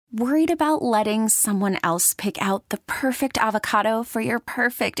Worried about letting someone else pick out the perfect avocado for your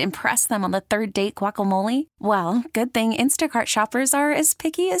perfect impress them on the third date guacamole? Well, good thing Instacart shoppers are as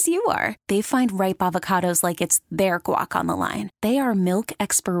picky as you are. They find ripe avocados like it's their guac on the line. They are milk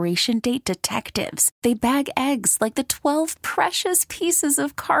expiration date detectives. They bag eggs like the 12 precious pieces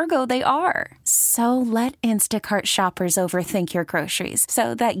of cargo they are. So let Instacart shoppers overthink your groceries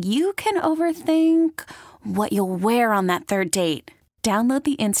so that you can overthink what you'll wear on that third date. Download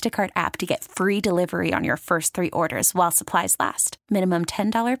the Instacart app to get free delivery on your first 3 orders while supplies last. Minimum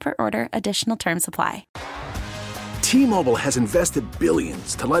 $10 per order. Additional terms apply. T-Mobile has invested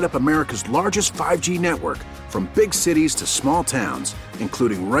billions to light up America's largest 5G network, from big cities to small towns,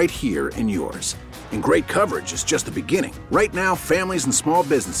 including right here in yours. And great coverage is just the beginning. Right now, families and small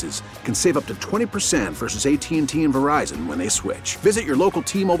businesses can save up to 20% versus AT&T and Verizon when they switch. Visit your local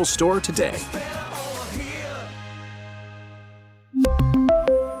T-Mobile store today.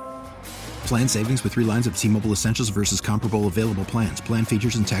 Plan savings with 3 lines of T-Mobile Essentials versus comparable available plans. Plan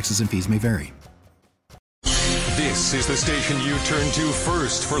features and taxes and fees may vary. This is the station you turn to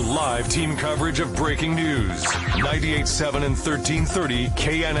first for live team coverage of breaking news. 98.7 and 1330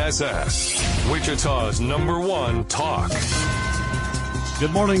 KNSS. Wichita's #1 talk.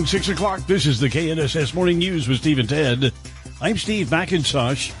 Good morning, 6 o'clock. This is the KNSS Morning News with Steve and Ted. I'm Steve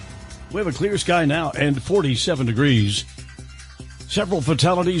McIntosh. We have a clear sky now and 47 degrees. Several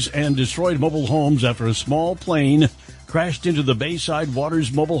fatalities and destroyed mobile homes after a small plane crashed into the Bayside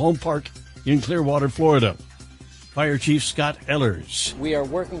Waters Mobile Home Park in Clearwater, Florida. Fire Chief Scott Ehlers. We are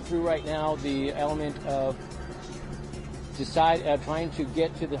working through right now the element of trying to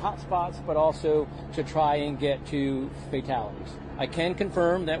get to the hot spots, but also to try and get to fatalities. I can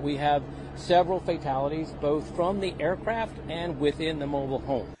confirm that we have several fatalities, both from the aircraft and within the mobile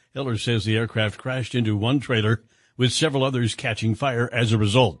home. Ehlers says the aircraft crashed into one trailer, with several others catching fire as a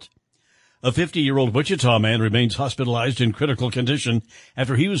result. A 50-year-old Wichita man remains hospitalized in critical condition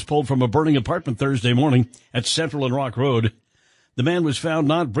after he was pulled from a burning apartment Thursday morning at Central and Rock Road. The man was found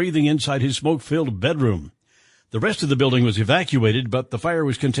not breathing inside his smoke-filled bedroom. The rest of the building was evacuated, but the fire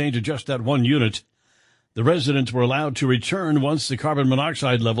was contained to just that one unit. The residents were allowed to return once the carbon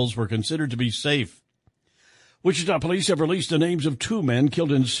monoxide levels were considered to be safe. Wichita police have released the names of 2 men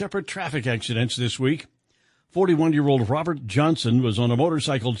killed in separate traffic accidents this week. 41-year-old Robert Johnson was on a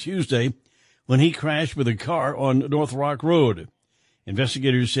motorcycle Tuesday when he crashed with a car on North Rock Road.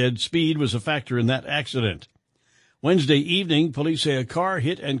 Investigators said speed was a factor in that accident. Wednesday evening, police say a car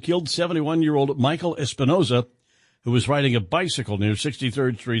hit and killed 71-year-old Michael Espinoza, who was riding a bicycle near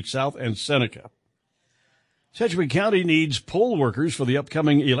 63rd Street South and Seneca. Sedgwick County needs poll workers for the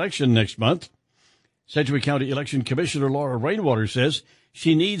upcoming election next month. Sedgwick County Election Commissioner Laura Rainwater says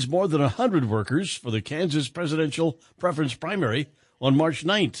she needs more than 100 workers for the Kansas presidential preference primary on March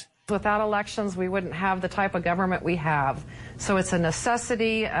 9th. Without elections, we wouldn't have the type of government we have. So it's a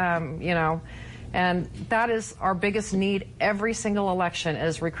necessity, and that is our biggest need every single election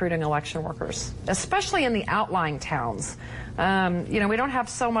is recruiting election workers, especially in the outlying towns. We don't have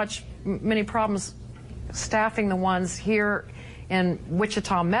many problems staffing the ones here in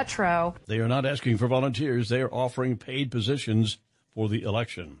Wichita Metro. They are not asking for volunteers. They are offering paid positions for the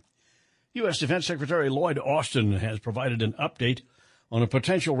election. U.S. Defense Secretary Lloyd Austin has provided an update on a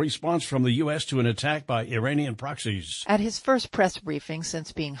potential response from the U.S. to an attack by Iranian proxies. At his first press briefing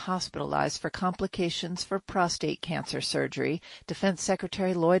since being hospitalized for complications for prostate cancer surgery, Defense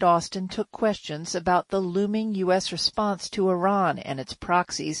Secretary Lloyd Austin took questions about the looming U.S. response to Iran and its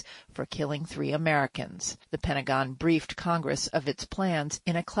proxies for killing 3 Americans. The Pentagon briefed Congress of its plans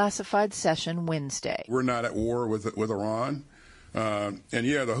in a classified session Wednesday. We're not at war with Iran. The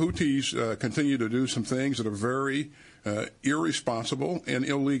Houthis continue to do some things that are very irresponsible and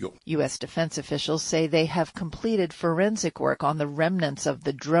illegal. U.S. defense officials say they have completed forensic work on the remnants of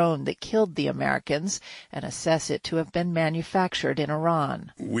the drone that killed the Americans and assess it to have been manufactured in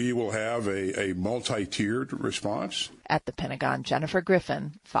Iran. We will have a multi-tiered response. At the Pentagon, Jennifer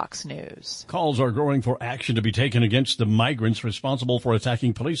Griffin, Fox News. Calls are growing for action to be taken against the migrants responsible for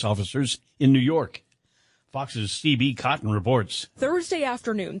attacking police officers in New York. Fox's C.B. Cotton reports. Thursday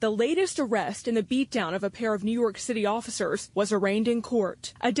afternoon, the latest arrest in the beatdown of a pair of New York City officers was arraigned in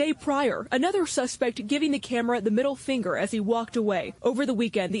court. A day prior, another suspect giving the camera the middle finger as he walked away. Over the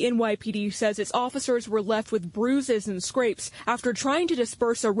weekend, the NYPD says its officers were left with bruises and scrapes after trying to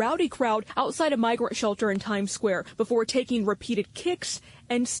disperse a rowdy crowd outside a migrant shelter in Times Square before taking repeated kicks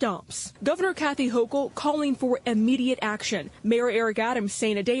and stumps. Governor Kathy Hochul calling for immediate action. Mayor Eric Adams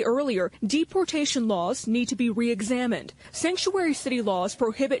saying a day earlier, deportation laws need to be re-examined. Sanctuary city laws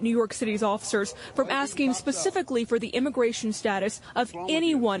prohibit New York City's officers from asking specifically for the immigration status of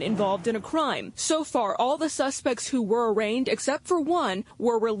anyone involved in a crime. So far, all the suspects who were arraigned, except for one,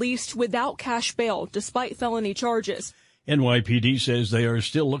 were released without cash bail, despite felony charges. NYPD says they are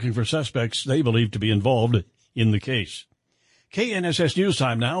still looking for suspects they believe to be involved in the case. KNSS News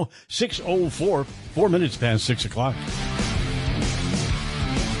Time now, 6:04, 4 minutes past 6 o'clock.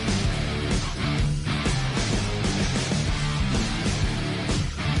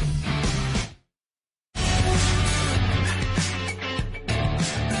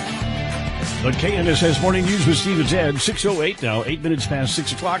 The KNSS Morning News with Steve and Ted, 6:08 now, 8 minutes past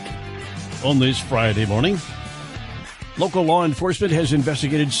 6 o'clock on this Friday morning. Local law enforcement has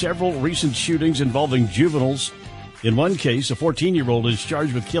investigated several recent shootings involving juveniles. In one case, a 14-year-old is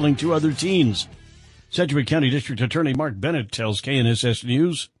charged with killing 2 other teens. Sedgwick County District Attorney Mark Bennett tells KNSS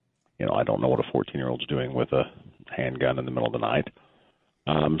News. I don't know what a 14-year-old's doing with a handgun in the middle of the night.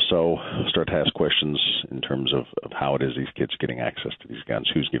 So start to ask questions in terms of how it is these kids getting access to these guns,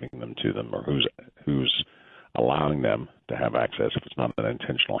 who's giving them to them, or who's allowing them to have access if it's not an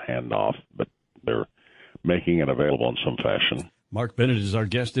intentional handoff, but they're making it available in some fashion. Mark Bennett is our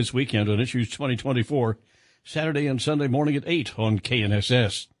guest this weekend on Issues 2024, Saturday and Sunday morning at 8 on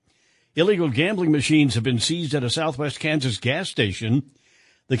KNSS. Illegal gambling machines have been seized at a Southwest Kansas gas station.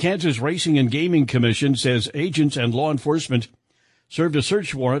 The Kansas Racing and Gaming Commission says agents and law enforcement served a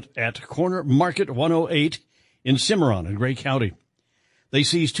search warrant at Corner Market 108 in Cimarron in Gray County. They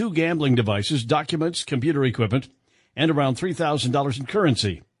seized 2 gambling devices, documents, computer equipment, and around $3,000 in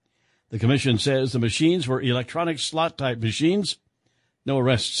currency. The commission says the machines were electronic slot-type machines. No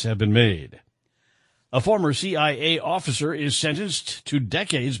arrests have been made. A former CIA officer is sentenced to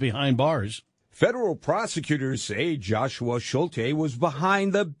decades behind bars. Federal prosecutors say Joshua Schulte was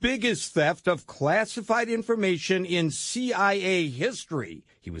behind the biggest theft of classified information in CIA history.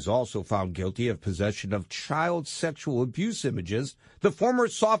 He was also found guilty of possession of child sexual abuse images. The former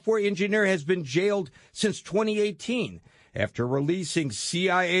software engineer has been jailed since 2018 after releasing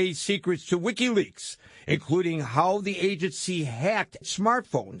CIA secrets to WikiLeaks, including how the agency hacked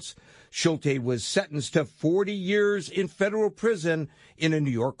smartphones. Schulte was sentenced to 40 years in federal prison in a New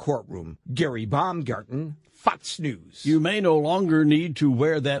York courtroom. Gary Baumgarten, Fox News. You may no longer need to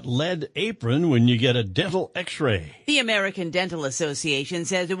wear that lead apron when you get a dental x-ray. The American Dental Association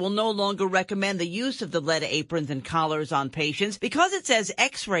says it will no longer recommend the use of the lead aprons and collars on patients because it says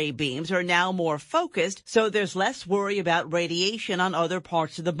x-ray beams are now more focused, so there's less worry about radiation on other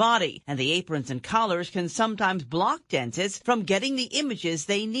parts of the body. And the aprons and collars can sometimes block dentists from getting the images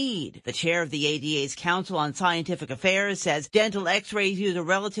they need. The chair of the ADA's Council on Scientific Affairs says dental x-rays use a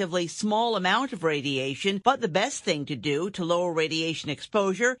relatively small amount of radiation, but the best thing to do to lower radiation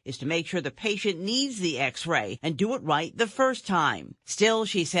exposure is to make sure the patient needs the x-ray and do it right the first time. Still,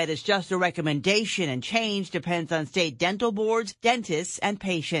 she said, it's just a recommendation and change depends on state dental boards, dentists, and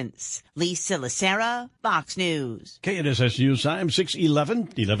patients. Lisa Lacera, Fox News. KNSS News Time,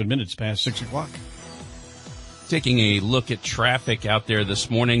 6:11, 11 minutes past 6 o'clock. Taking a look at traffic out there this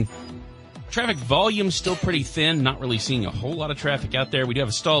morning. Traffic volume still pretty thin, not really seeing a whole lot of traffic out there. We do have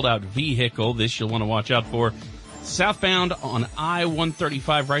a stalled out vehicle. This you'll want to watch out for. Southbound on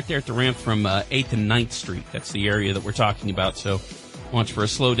I-135 right there at the ramp from 8th and 9th Street. That's the area that we're talking about. So watch for a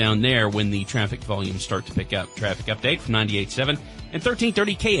slowdown there when the traffic volumes start to pick up. Traffic update from 98.7 and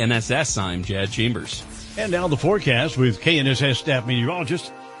 1330 KNSS. I'm Jad Chambers. And now the forecast with KNSS staff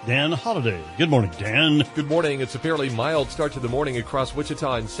meteorologist Dan Holliday. Good morning, Dan. Good morning. It's a fairly mild start to the morning across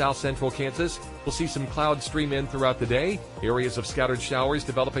Wichita and south central Kansas. We'll see some clouds stream in throughout the day. Areas of scattered showers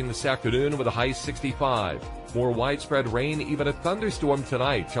developing this afternoon with a high 65. More widespread rain, even a thunderstorm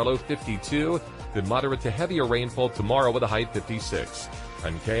tonight. Low 52. Then moderate to heavier rainfall tomorrow with a high 56.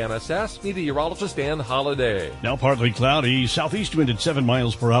 I'm KNSS meteorologist Dan Holliday. Now partly cloudy, southeast wind at 7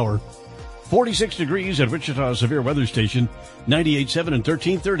 miles per hour. 46 degrees at Wichita Severe Weather Station, 98.7 and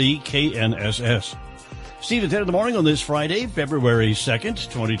 1330 KNSS. Steve and Ted in the morning on this Friday, February 2nd,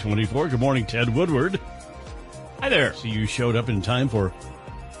 2024. Good morning, Ted Woodward. Hi there. See, you showed up in time for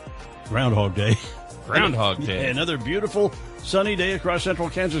Groundhog Day. Groundhog Day. Another beautiful sunny day across central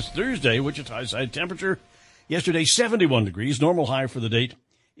Kansas. Thursday, Wichita's high temperature. Yesterday, 71 degrees. Normal high for the date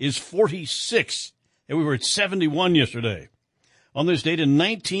is 46. And we were at 71 yesterday. On this date in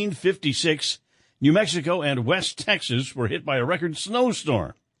 1956, New Mexico and West Texas were hit by a record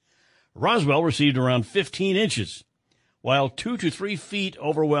snowstorm. Roswell received around 15 inches, while 2 to 3 feet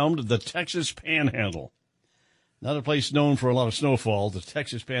overwhelmed the Texas Panhandle. Not a place known for a lot of snowfall. The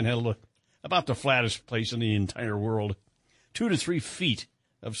Texas Panhandle, about the flattest place in the entire world. 2 to 3 feet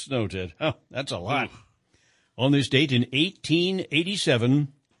of snow, Ted. Oh, that's a lot. Ooh. On this date in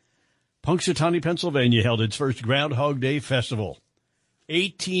 1887, Punxsutawney, Pennsylvania held its first Groundhog Day festival.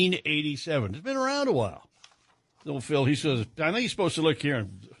 1887. It's been around a while. Little Phil, he says, I think he's supposed to look here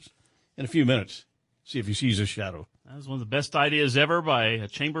in a few minutes, see if he sees a shadow. That was one of the best ideas ever by a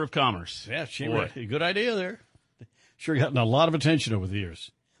Chamber of Commerce. Yeah, Chamber. Good idea there. Sure gotten a lot of attention over the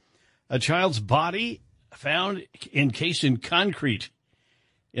years. A child's body found encased in concrete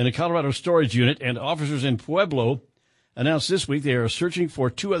in a Colorado storage unit, and officers in Pueblo announced this week they are searching for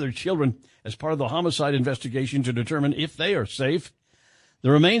 2 other children as part of the homicide investigation to determine if they are safe.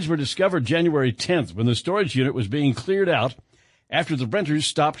 The remains were discovered January 10th when the storage unit was being cleared out after the renters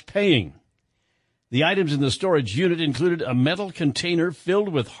stopped paying. The items in the storage unit included a metal container filled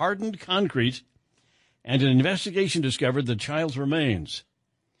with hardened concrete, and an investigation discovered the child's remains.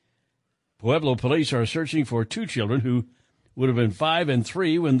 Pueblo police are searching for 2 children who would have been 5 and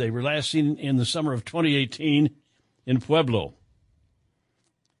 3 when they were last seen in the summer of 2018 in Pueblo.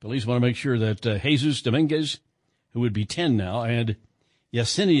 Police want to make sure that Jesus Dominguez, who would be 10 now, and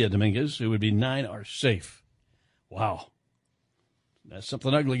Yesenia Dominguez, who would be 9, are safe. Wow. That's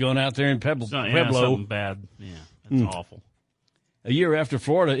something ugly going out there in Pueblo. Yeah, something bad. Yeah, that's awful. A year after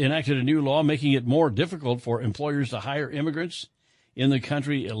Florida enacted a new law making it more difficult for employers to hire immigrants in the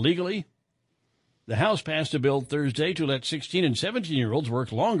country illegally, the House passed a bill Thursday to let 16 and 17-year-olds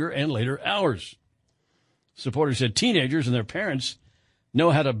work longer and later hours. Supporters said teenagers and their parents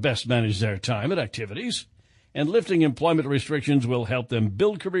know how to best manage their time and activities, and lifting employment restrictions will help them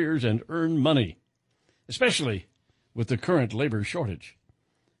build careers and earn money, especially with the current labor shortage.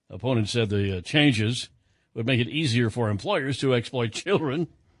 Opponents said the changes would make it easier for employers to exploit children,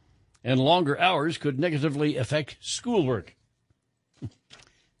 and longer hours could negatively affect schoolwork.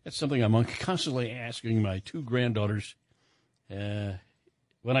 That's something I'm constantly asking my 2 granddaughters when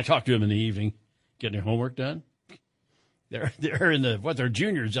I talk to them in the evening, getting their homework done. They're in they're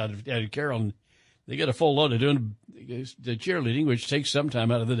juniors out of Carroll, and they get a full load of doing the cheerleading, which takes some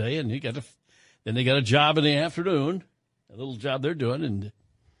time out of the day, and then they got a job in the afternoon, a little job they're doing, and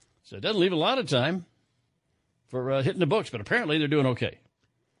so it doesn't leave a lot of time for hitting the books, but apparently they're doing okay.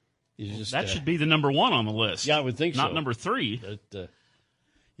 That should be the number 1 on the list. Yeah, I would think so. Not number 3. But,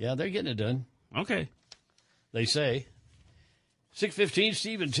 yeah, they're getting it done. Okay. They say. 6:15,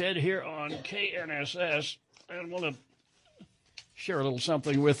 Steve and Ted here on KNSS. I want to share a little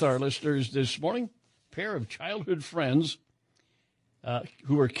something with our listeners this morning. A pair of childhood friends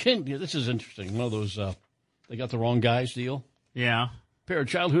who were this is interesting. One of those they got the wrong guys deal. Yeah. A pair of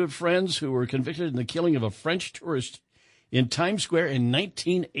childhood friends who were convicted in the killing of a French tourist in Times Square in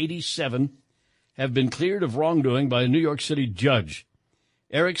 1987 have been cleared of wrongdoing by a New York City judge.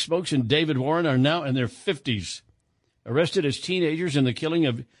 Eric Smokes and David Warren are now in their 50s. Arrested as teenagers in the killing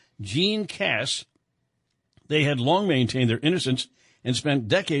of Jean Cass, they had long maintained their innocence and spent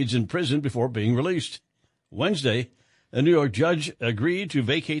decades in prison before being released. Wednesday, a New York judge agreed to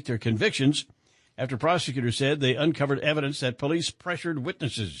vacate their convictions after prosecutors said they uncovered evidence that police pressured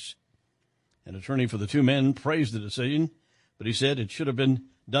witnesses. An attorney for the 2 men praised the decision, but he said it should have been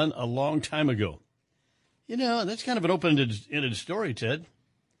done a long time ago. You know, that's kind of an open-ended story, Ted.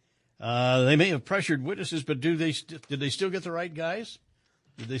 They may have pressured witnesses, but did they still get the right guys?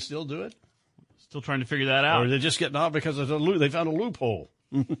 Did they still do it? Still trying to figure that out. Or are they just getting off because they found a loophole?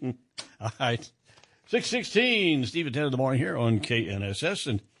 All right. 6:16, Steve at 10 in the morning here on KNSS.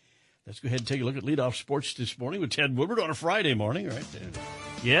 And let's go ahead and take a look at leadoff sports this morning with Ted Woodward on a Friday morning. All right, Ted.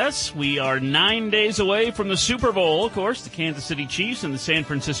 Yes, we are 9 days away from the Super Bowl, of course, the Kansas City Chiefs and the San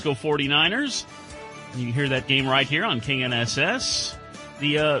Francisco 49ers. You can hear that game right here on KNSS.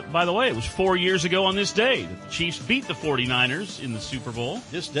 By the way, it was 4 years ago on this day that the Chiefs beat the 49ers in the Super Bowl.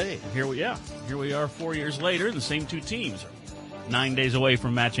 This day. Here we are 4 years later. The same 2 teams are 9 days away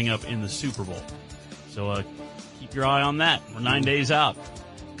from matching up in the Super Bowl. So keep your eye on that. We're 9 days out.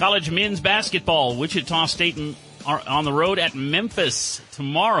 College men's basketball, Wichita State are on the road at Memphis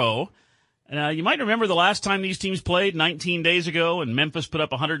tomorrow. You might remember the last time these teams played 19 days ago, and Memphis put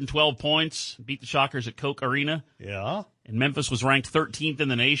up 112 points, beat the Shockers at Coke Arena. Yeah. And Memphis was ranked 13th in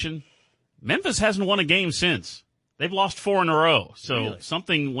the nation. Memphis hasn't won a game since. They've lost 4 in a row, so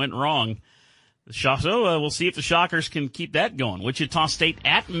something went wrong. We'll see if the Shockers can keep that going. Wichita State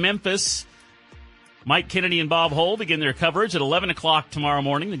at Memphis. Mike Kennedy and Bob Hull begin their coverage at 11 o'clock tomorrow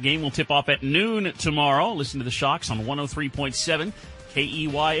morning. The game will tip off at noon tomorrow. Listen to the Shocks on 103.7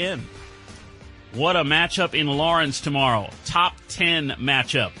 KEYN. What a matchup in Lawrence tomorrow. Top 10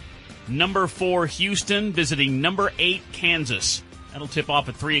 matchup. Number 4 Houston visiting number 8 Kansas. That'll tip off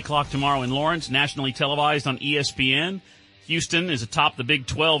at 3 o'clock tomorrow in Lawrence, nationally televised on ESPN. Houston is atop the Big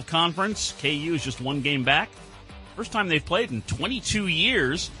 12 Conference. KU is just one game back. First time they've played in 22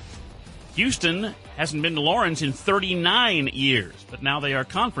 years. Houston hasn't been to Lawrence in 39 years, but now they are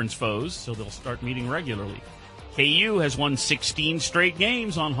conference foes, so they'll start meeting regularly. KU has won 16 straight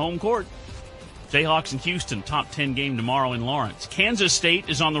games on home court. Jayhawks and Houston, top 10 game tomorrow in Lawrence. Kansas State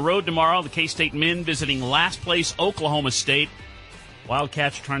is on the road tomorrow. The K-State men visiting last place Oklahoma State.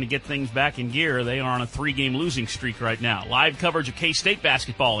 Wildcats are trying to get things back in gear. They are on a 3-game losing streak right now. Live coverage of K-State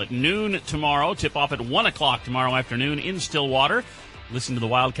basketball at noon tomorrow. Tip off at 1 o'clock tomorrow afternoon in Stillwater. Listen to the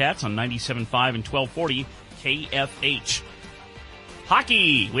Wildcats on 97.5 and 1240 KFH.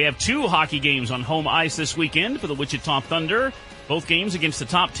 Hockey. We have 2 hockey games on home ice this weekend for the Wichita Thunder. Both games against the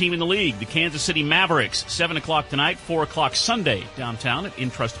top team in the league, the Kansas City Mavericks. 7 o'clock tonight, 4 o'clock Sunday downtown at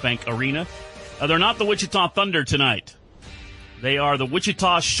Intrust Bank Arena. They're not the Wichita Thunder tonight. They are the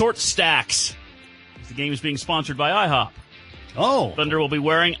Wichita Short Stacks. The game is being sponsored by IHOP. Oh. Thunder will be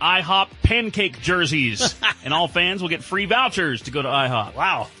wearing IHOP pancake jerseys, and all fans will get free vouchers to go to IHOP.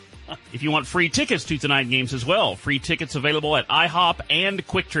 Wow. If you want free tickets to tonight's games as well, free tickets available at IHOP and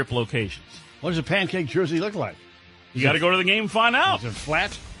Quick Trip locations. What does a pancake jersey look like? You got to go to the game and find out. Is it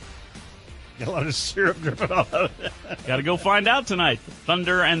flat? Got a lot of syrup dripping all over it. Got to go find out tonight.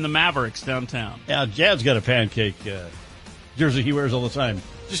 Thunder and the Mavericks downtown. Yeah, Jad's got a pancake jersey he wears all the time.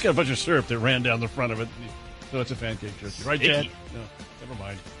 Just got a bunch of syrup that ran down the front of it. So it's a pancake jersey. Right, Jad? No, never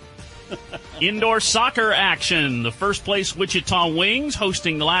mind. Indoor soccer action. The first place Wichita Wings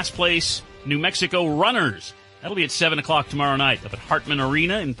hosting the last place New Mexico Runners. That'll be at 7 o'clock tomorrow night up at Hartman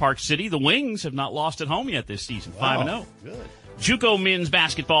Arena in Park City. The Wings have not lost at home yet this season. Wow. 5-0. Good. JUCO men's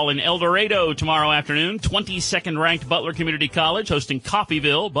basketball in El Dorado tomorrow afternoon. 22nd ranked Butler Community College hosting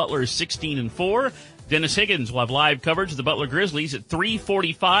Coffeyville. Butler is 16-4. Dennis Higgins will have live coverage of the Butler Grizzlies at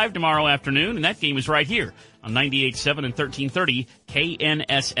 3:45 tomorrow afternoon, and that game is right here on 98.7 and 1330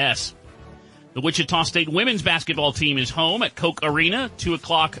 KNSS. The Wichita State women's basketball team is home at Koch Arena, 2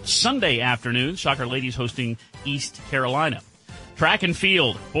 o'clock Sunday afternoon. Shocker ladies hosting East Carolina. Track and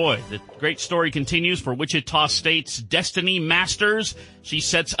field. Boy, the great story continues for Wichita State's Destiny Masters. She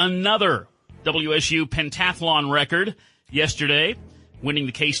sets another WSU pentathlon record yesterday, winning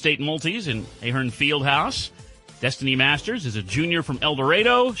the K-State Multis in Ahern Fieldhouse. Destiny Masters is a junior from El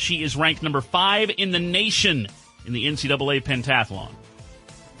Dorado. She is ranked number 5 in the nation in the NCAA pentathlon.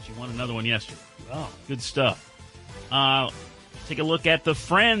 She won another one yesterday. Wow. Good stuff. Take a look at the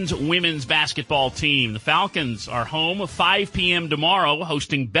Friends women's basketball team. The Falcons are home 5 p.m. tomorrow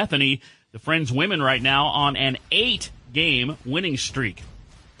hosting Bethany. The Friends women right now on an 8-game winning streak.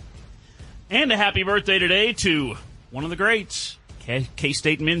 And a happy birthday today to one of the greats,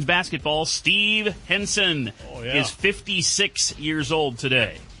 K-State men's basketball, Steve Henson. Oh, yeah. Is 56 years old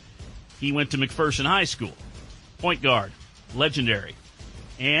today. He went to McPherson High School. Point guard. Legendary.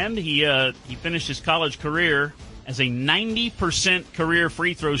 And he finished his college career as a 90% career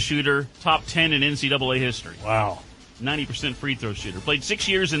free throw shooter, top 10 in NCAA history. Wow. 90% free throw shooter. Played 6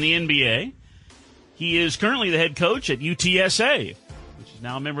 years in the NBA. He is currently the head coach at UTSA, which is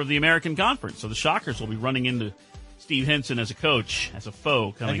now a member of the American Conference. So the Shockers will be running into Steve Henson as a coach, as a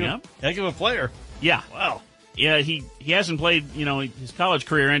foe coming up. Heck of a player. Yeah. Wow. Yeah, he hasn't played, his college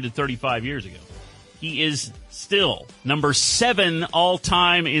career ended 35 years ago. He is still number 7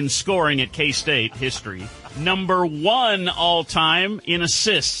 all-time in scoring at K-State history. Number 1 all-time in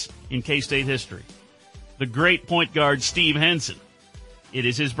assists in K-State history. The great point guard, Steve Henson. It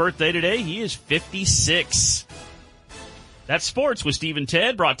is his birthday today. He is 56. That's Sports with Steve and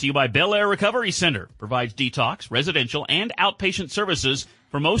Ted, brought to you by Bel Air Recovery Center. Provides detox, residential, and outpatient services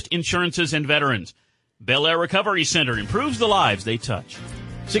for most insurances and veterans. Bel Air Recovery Center improves the lives they touch.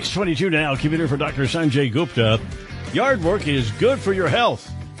 6:22 now, commuter for Dr. Sanjay Gupta. Yard work is good for your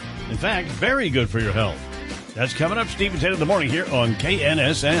health. In fact, very good for your health. That's coming up, Steve and Ted in the morning here on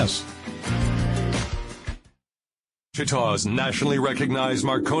KNSS. Wichita's nationally recognized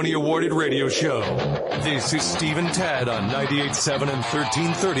Marconi awarded radio show. This is Steve and Ted on 98.7 and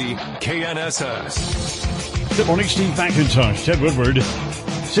 1330 KNSS. Good morning, Steve McIntosh, Ted Woodward.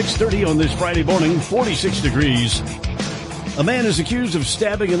 6:30 on this Friday morning, 46 degrees. A man is accused of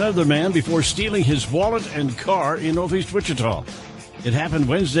stabbing another man before stealing his wallet and car in Northeast Wichita. It happened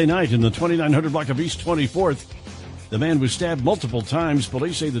Wednesday night in the 2900 block of East 24th. The man was stabbed multiple times.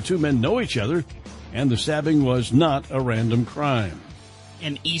 Police say the two men know each other, and the stabbing was not a random crime.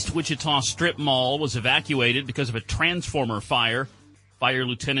 An East Wichita strip mall was evacuated because of a transformer fire. Fire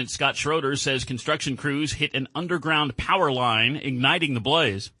Lieutenant Scott Schroeder says construction crews hit an underground power line, igniting the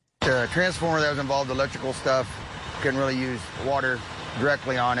blaze. The transformer that was involved, electrical stuff, couldn't really use water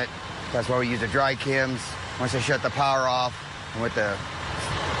directly on it. That's why we use the dry chems. Once they shut the power off, and with the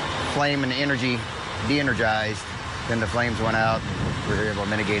flame and the energy de-energized, then the flames went out, and we were able to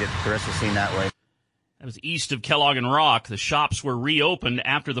mitigate it the rest of the scene that way. That was east of Kellogg and Rock. The shops were reopened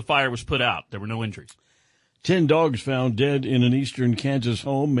after the fire was put out. There were no injuries. 10 dogs found dead in an eastern Kansas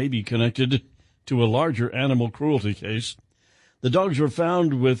home may be connected to a larger animal cruelty case. The dogs were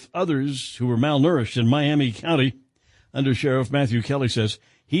found with others who were malnourished in Miami County. Under Sheriff Matthew Kelly says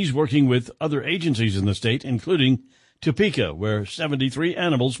he's working with other agencies in the state, including Topeka, where 73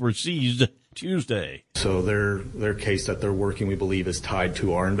 animals were seized Tuesday. So their case that they're working, we believe, is tied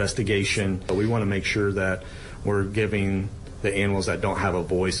to our investigation. We want to make sure that we're giving the animals that don't have a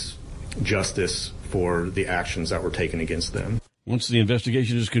voice justice for the actions that were taken against them. Once the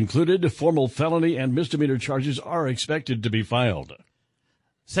investigation is concluded, formal felony and misdemeanor charges are expected to be filed.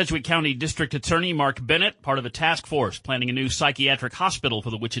 Sedgwick County District Attorney Mark Bennett, part of a task force planning a new psychiatric hospital for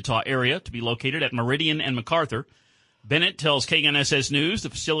the Wichita area to be located at Meridian and MacArthur. Bennett tells KNSS News the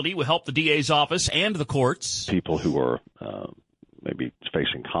facility will help the DA's office and the courts. People who are maybe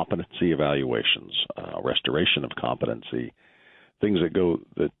facing competency evaluations, restoration of competency, things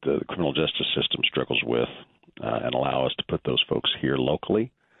that the criminal justice system struggles with, and allow us to put those folks here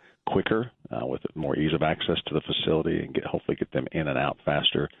locally, quicker, with more ease of access to the facility, and hopefully get them in and out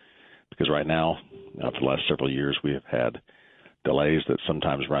faster. Because right now, for the last several years, we have had delays that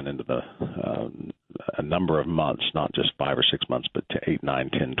sometimes run into a number of months, not just 5 or 6 months, but to 8, 9,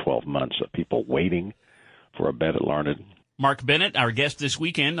 10, 12 months of people waiting for a bed at Larned. Mark Bennett, our guest this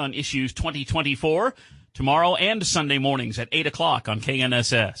weekend on Issues 2024, tomorrow and Sunday mornings at 8 o'clock on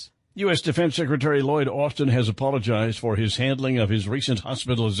KNSS. U.S. Defense Secretary Lloyd Austin has apologized for his handling of his recent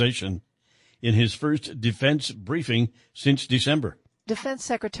hospitalization in his first defense briefing since December. Defense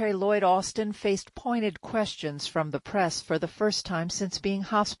Secretary Lloyd Austin faced pointed questions from the press for the first time since being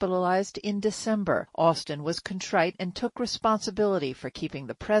hospitalized in December. Austin was contrite and took responsibility for keeping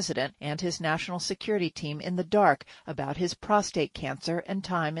the president and his national security team in the dark about his prostate cancer and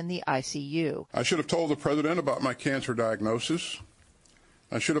time in the ICU. I should have told the president about my cancer diagnosis.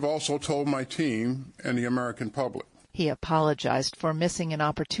 I should have also told my team and the American public. He apologized for missing an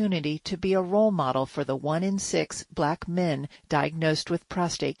opportunity to be a role model for the 1 in 6 black men diagnosed with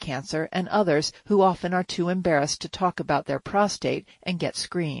prostate cancer and others who often are too embarrassed to talk about their prostate and get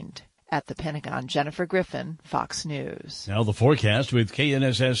screened. At the Pentagon, Jennifer Griffin, Fox News. Now the forecast with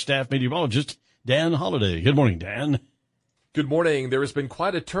KNSS staff meteorologist Dan Holliday. Good morning, Dan. Good morning. There has been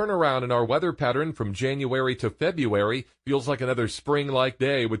quite a turnaround in our weather pattern from January to February. Feels like another spring-like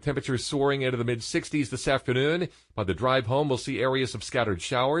day with temperatures soaring into the mid-60s this afternoon. By the drive home, we'll see areas of scattered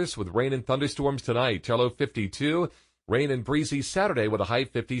showers with rain and thunderstorms tonight, low 52. Rain and breezy Saturday with a high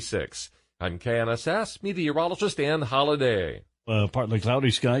 56. I'm KNSS meteorologist Dan Holliday. Partly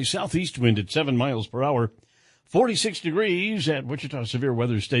cloudy skies, southeast wind at 7 miles per hour. 46 degrees at Wichita Severe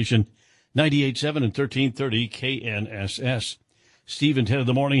Weather Station. 98.7 and 1330 KNSS. Steve and Ted of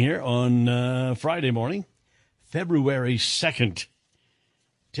the morning here on Friday morning, February 2nd.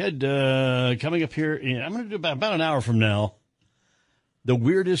 Ted, coming up here, I'm going to do about an hour from now, the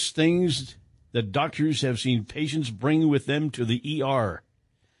weirdest things that doctors have seen patients bring with them to the ER,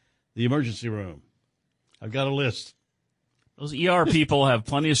 the emergency room. I've got a list. Those ER people have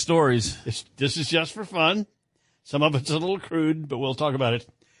plenty of stories. This is just for fun. Some of it's a little crude, but we'll talk about it.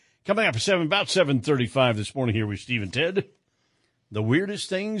 Coming up at about 7:35 this morning here with Steve and Ted. The weirdest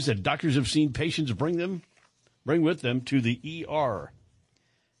things that doctors have seen patients bring with them to the ER.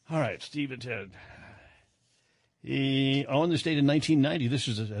 All right, Steve and Ted. On this date in 1990, this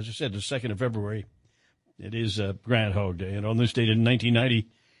is, as I said, the 2nd of February. It is Groundhog Day. And on this date in 1990,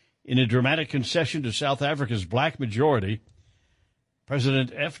 in a dramatic concession to South Africa's black majority,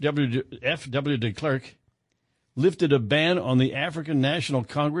 President F.W. de Klerk lifted a ban on the African National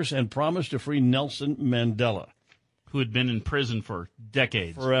Congress and promised to free Nelson Mandela, who had been in prison for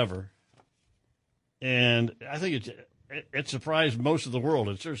decades. Forever. And I think it surprised most of the world.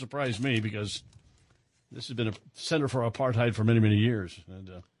 It sure surprised me because this has been a center for apartheid for many, many years.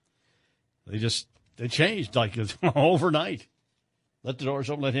 And they changed like overnight. Let the doors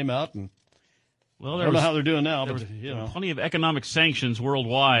open, let him out. And well, I don't know how they're doing now. There but was plenty of economic sanctions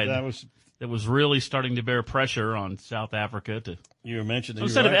worldwide. That was really starting to bear pressure on South Africa to. You mentioned that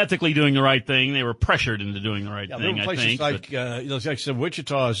instead of ethically doing the right thing, they were pressured into doing the right thing. There were places like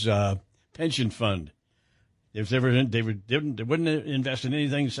Wichita's pension fund. If they wouldn't invest in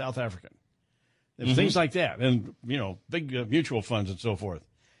anything South African. Things like that, and big mutual funds and so forth,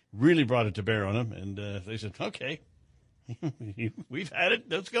 really brought it to bear on them. And they said, "Okay, We've had it.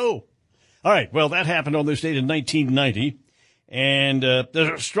 Let's go. All right. Well, that happened on this date in 1990. And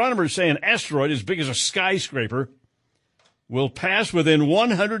the astronomers say an asteroid as big as a skyscraper will pass within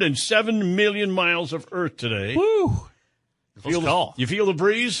 107 million miles of Earth today. Woo! You feel the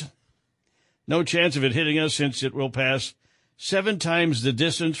breeze? No chance of it hitting us since it will pass 7 times the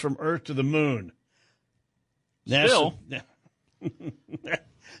distance from Earth to the moon. NASA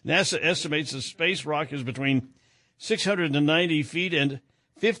estimates the space rock is between 690 feet and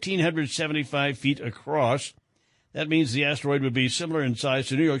 1,575 feet across. That means the asteroid would be similar in size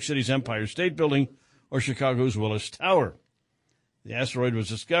to New York City's Empire State Building or Chicago's Willis Tower. The asteroid was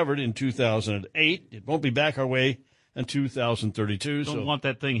discovered in 2008. It won't be back our way in 2032. Don't want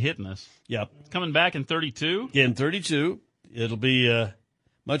that thing hitting us. Yeah. It's coming back in 32? Yeah, in 32. It'll be a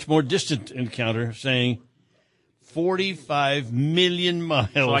much more distant encounter, saying 45 million miles.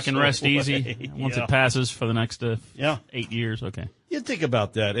 So I can rest away. easy once it passes for the next 8 years. Okay. You think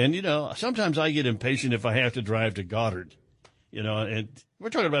about that. And, sometimes I get impatient if I have to drive to Goddard. And we're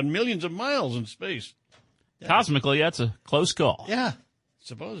talking about millions of miles in space. Cosmically, that's a close call. Yeah,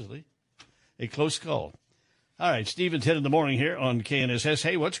 supposedly. A close call. All right, Steve and Ted in the morning here on KNSS.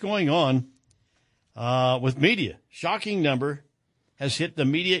 Hey, what's going on with media? Shocking number has hit the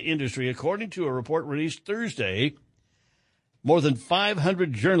media industry. According to a report released Thursday, more than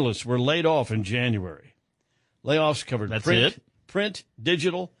 500 journalists were laid off in January. Layoffs covered print,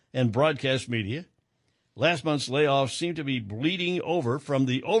 digital, and broadcast media. Last month's layoffs seem to be bleeding over from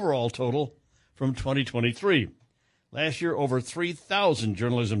the overall total from 2023. Last year, over 3,000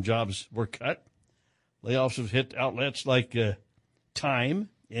 journalism jobs were cut. Layoffs have hit outlets like Time,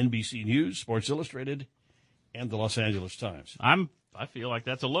 NBC News, Sports Illustrated, and the Los Angeles Times. I feel like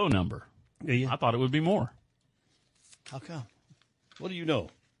that's a low number. Yeah. I thought it would be more. How come? What do you know?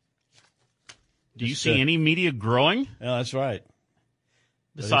 Do you see any media growing? Yeah, that's right.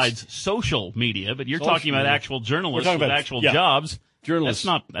 Besides social media, but you're talking about actual journalists with actual jobs. Journalists.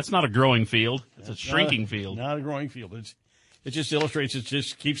 That's not a growing field. It's a shrinking field. Not a growing field. It just illustrates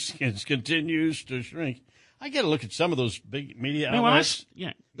it continues to shrink. I got to look at some of those big media outlets.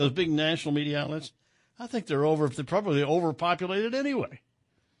 Those big national media outlets. I think they're probably overpopulated anyway.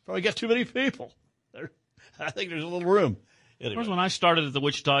 Probably got too many people. I think there's a little room. Anyway. Of course, when I started at the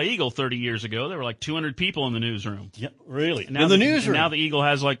Wichita Eagle 30 years ago, there were like 200 people in the newsroom. Yeah, really? In the newsroom? Now the Eagle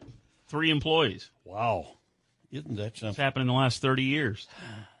has like 3 employees. Wow. Isn't that something? It's happened in the last 30 years.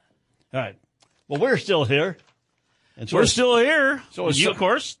 All right. Well, we're still here. And so we're still here. So of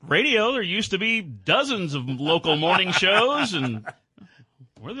course, radio, there used to be dozens of local morning shows, and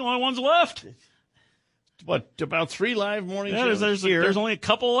we're the only ones left. What, about 3 live morning shows? There's only a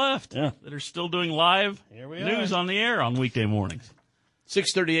couple left that are still doing live news on the air on weekday mornings.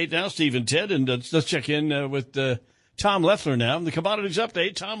 6:38 now, Steve and Ted, and let's check in with Tom Leffler now. The Commodities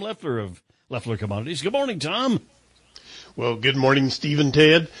Update, Tom Leffler of Leffler Commodities. Good morning, Tom. Well, good morning, Steve and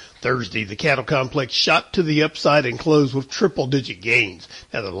Ted. Thursday, the cattle complex shot to the upside and closed with triple-digit gains.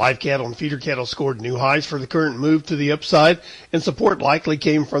 Now, the live cattle and feeder cattle scored new highs for the current move to the upside, and support likely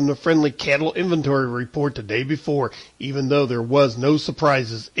came from the friendly cattle inventory report the day before, even though there was no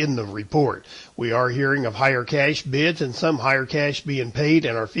surprises in the report. We are hearing of higher cash bids and some higher cash being paid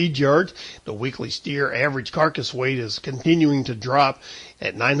in our feed yards. The weekly steer average carcass weight is continuing to drop.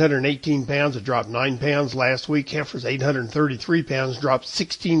 At 918 pounds, it dropped 9 pounds last week. Heifers 833 pounds, dropped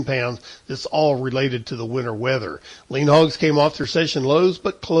 16 pounds. This all related to the winter weather. Lean hogs came off their session lows,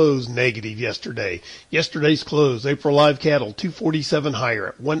 but closed negative yesterday. Yesterday's close, April live cattle 247 higher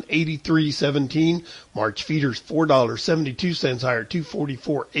at 183.17. March feeders $4.72 higher at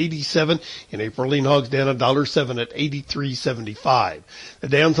 244.87. And April lean hogs down $1.07 at 83.75. The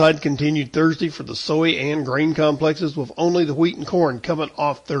downside continued Thursday for the soy and grain complexes, with only the wheat and corn coming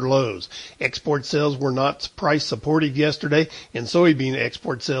off their lows. Export sales were not price supportive yesterday, and soybean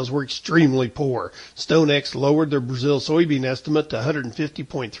export sales were extremely poor. StoneX lowered their Brazil soybean estimate to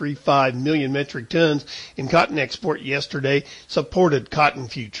 150.35 million metric tons, and cotton export yesterday supported cotton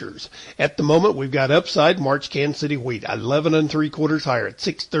futures. At the moment, we've got upside. March Kansas City wheat 11 3/4 higher at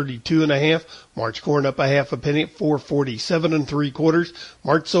 632.5. March corn up a half a penny at 447 3/4.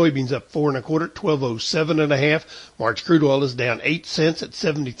 March soybeans up 4 1/4, 1207.5. March crude oil is down 8 cents at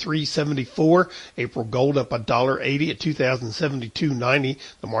 73.74. April gold up $1.80 at 2072.90.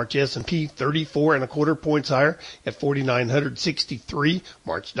 The March S&P 34.25 points higher at 4,963.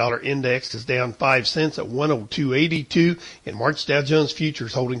 March dollar index is down 5 cents at 102.82. And March Dow Jones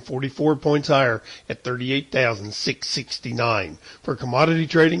futures holding 44 points higher at 38,669. For commodity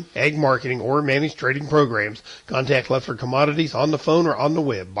trading, ag marketing, or managed trading programs, contact Leffler Commodities on the phone or on the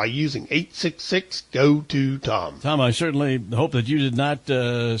web by using 866-GO-TO-TOM. Tom, I certainly hope that you did not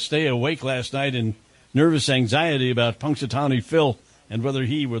stay awake last night in nervous anxiety about Punxsutawney Phil and whether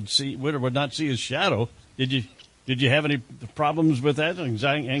he would or would not see his shadow. Did you have any problems with that?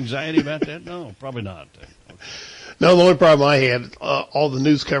 Anxiety about that? No, probably not. No, the only problem I had, all the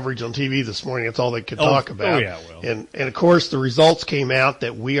news coverage on TV this morning, that's all they could talk about. Oh, yeah, well. And of course, the results came out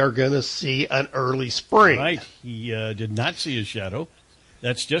that we are going to see an early spring. Right. He did not see his shadow.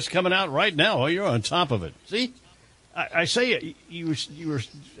 That's just coming out right now. Oh, you're on top of it. See? I say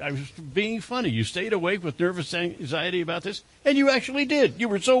I was being funny. You stayed awake with nervous anxiety about this, and you actually did. You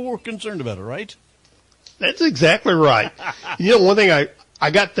were so concerned about it, right? That's exactly right. You know, one thing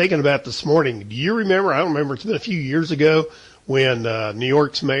I got thinking about this morning, do you remember, I don't remember, it's been a few years ago when New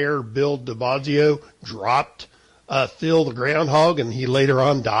York's mayor, Bill de Blasio, dropped Phil the Groundhog, and he later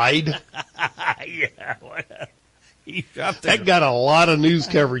on died? Yeah, he dropped that. Got a lot of news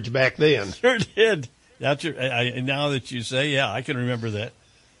coverage back then. Sure did. That's now that you say, yeah, I can remember that.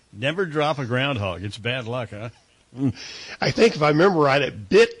 Never drop a groundhog. It's bad luck, huh? I think if I remember right, it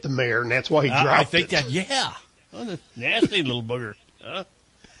bit the mayor, and that's why he dropped it. I think that, yeah. Oh, the nasty little booger. Huh?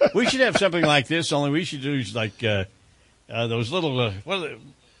 We should have something like this, only we should do like those little, what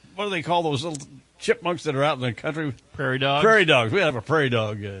do they call those little chipmunks that are out in the country? Prairie dogs. Prairie dogs. We have a prairie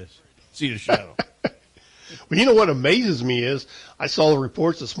dog see a shadow. Well, you know what amazes me is I saw the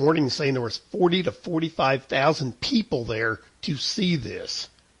reports this morning saying there was 40 to 45,000 people there to see this.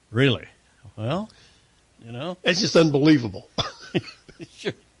 Really? Well, you know. It's just unbelievable.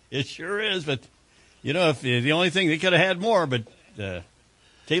 It sure is. But, you know, if the only thing, they could have had more, but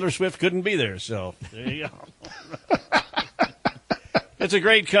Taylor Swift couldn't be there. So there you go. It's a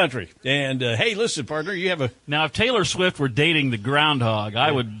great country. And, hey, listen, partner, you have a. Now, if Taylor Swift were dating the groundhog,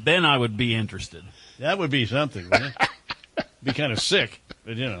 I would be interested. That would be something, wouldn't it? Be kind of sick,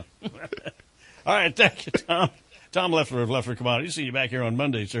 but you know. All right, thank you, Tom. Tom Leffler of Leffler Commodities. See you back here on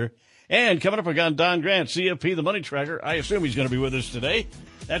Monday, sir. And coming up, we got Don Grant, CFP, the money tracker. I assume he's going to be with us today.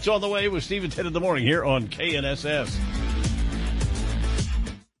 That's on the way with Steve and Ted in the morning here on KNSS.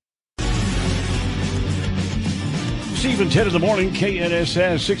 Steve and Ted in the morning,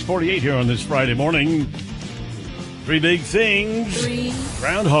 KNSS 648 here on this Friday morning. Three big things.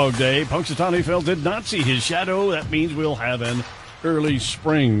 Groundhog Day. Punxsutawney Phil did not see his shadow. That means we'll have an early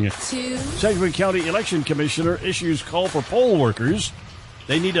spring. 2. Sangamon County Election Commissioner issues call for poll workers.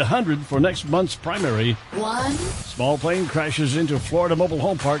 They need 100 for next month's primary. 1. Small plane crashes into Florida Mobile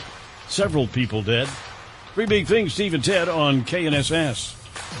Home Park. Several people dead. Three big things, Steve and Ted on KNSS.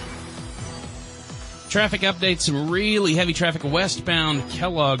 Traffic updates, some really heavy traffic westbound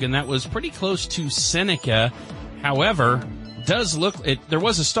Kellogg, and that was pretty close to Seneca. However, there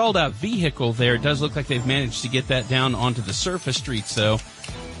was a stalled out vehicle there. It does look like they've managed to get that down onto the surface streets, though.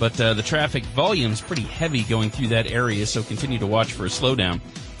 But the traffic volume's pretty heavy going through that area, so continue to watch for a slowdown.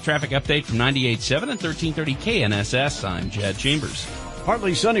 Traffic update from 98.7 and 1330 KNSS. I'm Chad Chambers.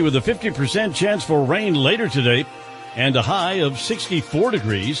 Partly sunny with a 50% chance for rain later today and a high of 64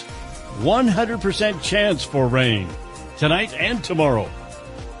 degrees. 100% chance for rain tonight and tomorrow.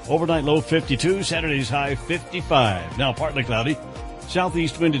 Overnight low 52, Saturday's high 55. Now partly cloudy.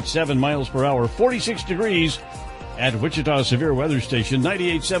 Southeast wind at 7 miles per hour, 46 degrees at Wichita Severe Weather Station,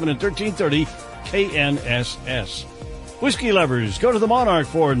 98.7 and 1330 KNSS. Whiskey lovers, go to the Monarch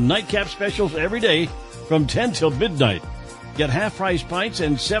for nightcap specials every day from 10 till midnight. Get half-price pints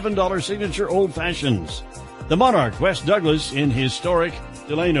and $7 signature old fashions. The Monarch, West Douglas in historic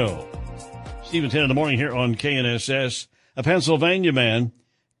Delano. Steve and Ted in the morning here on KNSS. A Pennsylvania man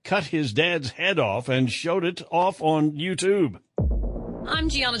cut his dad's head off and showed it off on YouTube. I'm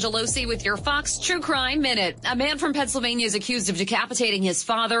Gianna Gelosi with your Fox True Crime Minute. A man from Pennsylvania is accused of decapitating his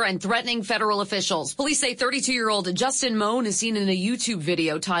father and threatening federal officials. Police say 32-year-old Justin Moan is seen in a YouTube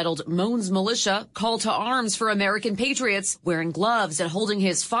video titled Moan's Militia, Call to Arms for American Patriots, wearing gloves and holding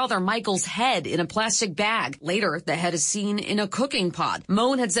his father Michael's head in a plastic bag. Later, the head is seen in a cooking pot.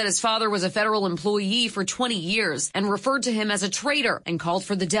 Moan had said his father was a federal employee for 20 years and referred to him as a traitor and called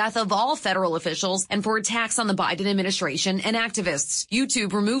for the death of all federal officials and for attacks on the Biden administration and activists.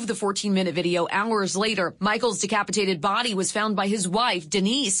 YouTube removed the 14-minute video hours later. Michael's decapitated body was found by his wife,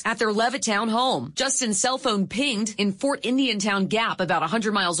 Denise, at their Levittown home. Justin's cell phone pinged in Fort Indiantown Gap, about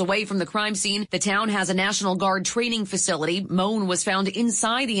 100 miles away from the crime scene. The town has a National Guard training facility. Moan was found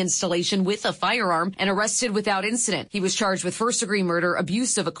inside the installation with a firearm and arrested without incident. He was charged with first-degree murder,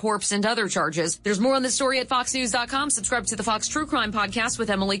 abuse of a corpse, and other charges. There's more on this story at foxnews.com. Subscribe to the Fox True Crime Podcast with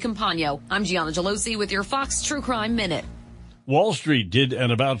Emily Campagno. I'm Gianna Gelosi with your Fox True Crime Minute. Wall Street did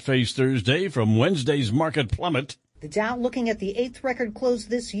an about-face Thursday from Wednesday's market plummet. The Dow looking at the 8th record close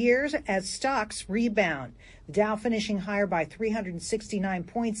this year as stocks rebound. The Dow finishing higher by 369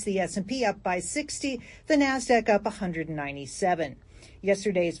 points, the S&P up by 60, the Nasdaq up 197.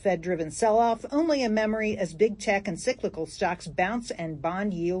 Yesterday's Fed-driven sell-off only a memory as big tech and cyclical stocks bounce and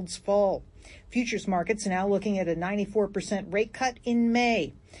bond yields fall. Futures markets now looking at a 94% rate cut in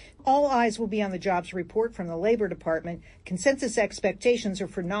May. All eyes will be on the jobs report from the Labor Department. Consensus expectations are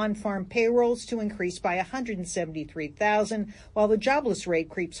for non-farm payrolls to increase by 173,000, while the jobless rate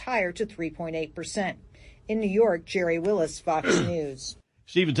creeps higher to 3.8%. In New York, Jerry Willis, Fox News.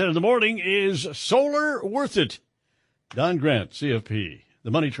 Stephen 10 in the morning. Is solar worth it? Don Grant, CFP,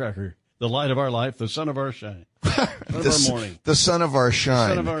 the money tracker, the light of our life, the sun of our shine. The morning. The sun of our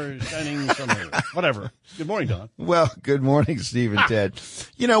shine. Sun of our shining summer. Whatever. Good morning, Don. Well, good morning, Steve and Ted.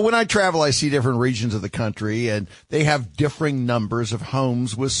 You know, when I travel, I see different regions of the country, and they have differing numbers of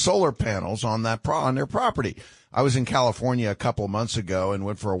homes with solar panels on their property. I was in California a couple of months ago and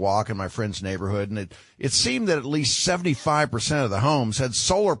went for a walk in my friend's neighborhood, and it seemed that at least 75% of the homes had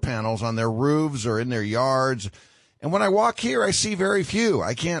solar panels on their roofs or in their yards. And when I walk here, I see very few.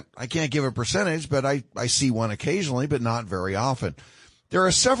 I can't give a percentage, but I see one occasionally, but not very often. There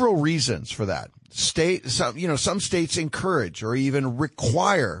are several reasons for that. Some states encourage or even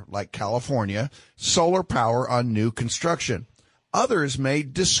require, like California, solar power on new construction. Others may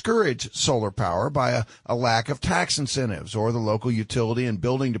discourage solar power by a lack of tax incentives, or the local utility and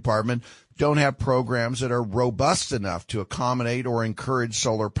building department don't have programs that are robust enough to accommodate or encourage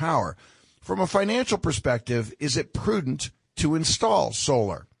solar power. From a financial perspective, is it prudent to install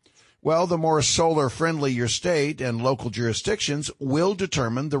solar? Well, the more solar-friendly your state and local jurisdictions will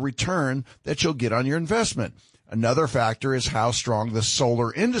determine the return that you'll get on your investment. Another factor is how strong the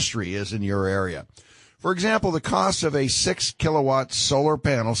solar industry is in your area. For example, the cost of a 6-kilowatt solar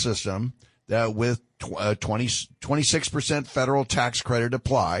panel system with 26% federal tax credit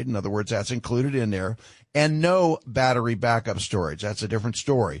applied, in other words, that's included in there, and no battery backup storage. That's a different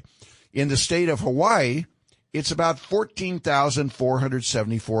story. In the state of Hawaii, it's about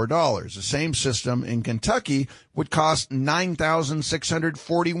 $14,474. The same system in Kentucky would cost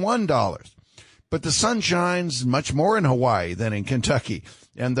 $9,641. But the sun shines much more in Hawaii than in Kentucky,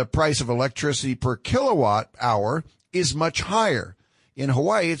 and the price of electricity per kilowatt hour is much higher. In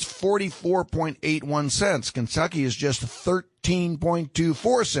Hawaii, it's 44.81 cents. Kentucky is just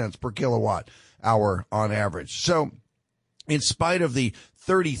 13.24 cents per kilowatt hour on average. So in spite of the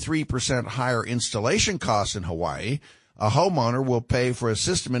 33% higher installation costs in Hawaii, a homeowner will pay for a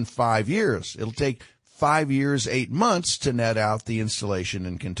system in 5 years. It'll take 5 years, 8 months to net out the installation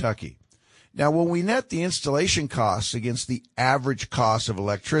in Kentucky. Now, when we net the installation costs against the average cost of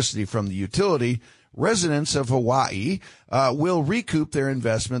electricity from the utility, residents of Hawaii will recoup their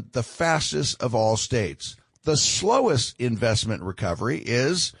investment the fastest of all states. The slowest investment recovery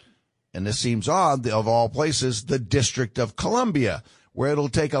is, and this seems odd, of all places, the District of Columbia, where it'll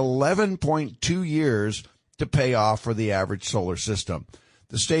take 11.2 years to pay off for the average solar system.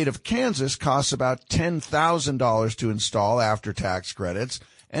 The state of Kansas costs about $10,000 to install after tax credits,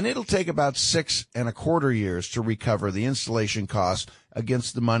 and it'll take about 6.25 years to recover the installation costs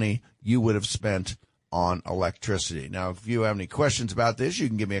against the money you would have spent on electricity. Now, if you have any questions about this, you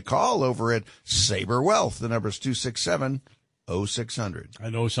can give me a call over at Sabre Wealth. The number is 267-0600. I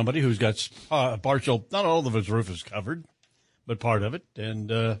know somebody who's got partial, not all of his roof is covered, but part of it,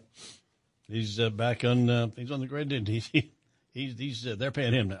 and he's back on. He's on the grid, and he's they're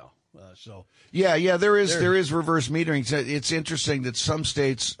paying him now. There is reverse metering. It's interesting that some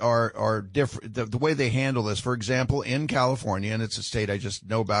states are different. The way they handle this, for example, in California, and it's a state I just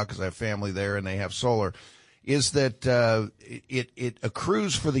know about because I have family there and they have solar, is that it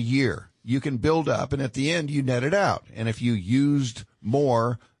accrues for the year. You can build up, and at the end you net it out. And if you used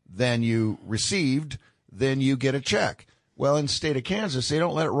more than you received, then you get a check. Well, in the state of Kansas, they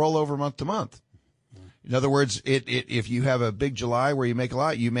don't let it roll over month to month. In other words, if you have a big July where you make a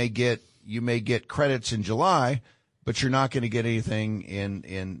lot, you may get credits in July, but you're not going to get anything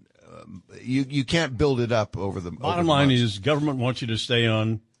in you can't build it up over the bottom line is government wants you to stay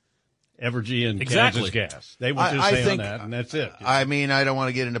on Evergy and Exactly. Kansas Gas. They will just say on that, and that's it. I mean, I don't want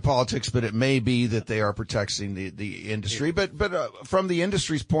to get into politics, but it may be that they are protecting the industry. But from the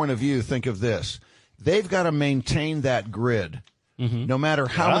industry's point of view, think of this. They've got to maintain that grid. No matter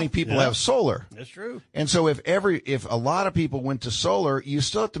how many people have solar. That's true. And so if a lot of people went to solar, you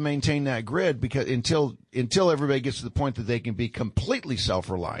still have to maintain that grid because until everybody gets to the point that they can be completely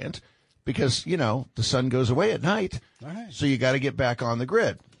self-reliant, because, the sun goes away at night. All right. So you got to get back on the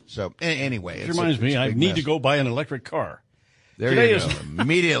grid. So anyway, It reminds me, I need to go buy an electric car. There you go.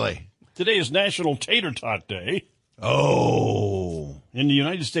 Immediately. Today is National Tater Tot Day. Oh. In the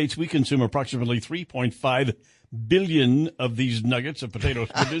United States, we consume approximately 3.5 billion of these nuggets of potato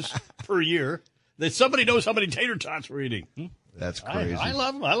skins per year. That somebody knows how many tater tots we're eating. That's crazy. I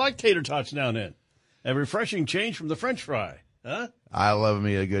love them. I like tater tots now and then. A refreshing change from the French fry. Huh? I love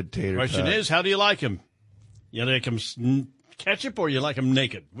me a good tater tot. Question is, how do you like them? You like them ketchup or you like them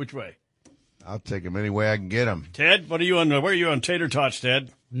naked? Which way? I'll take them any way I can get them. Ted, where are you on tater tots,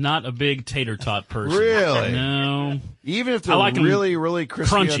 Ted? Not a big tater tot person. Really? No. Even if they're like really, really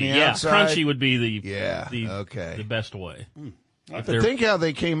crispy crunchy, on the outside? Crunchy would be the best way. But think how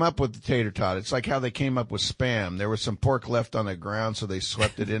they came up with the tater tot. It's like how they came up with Spam. There was some pork left on the ground, so they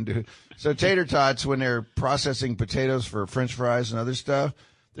swept it into. So tater tots, when they're processing potatoes for French fries and other stuff,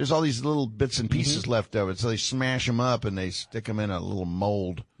 there's all these little bits and pieces left of it. So they smash them up and they stick them in a little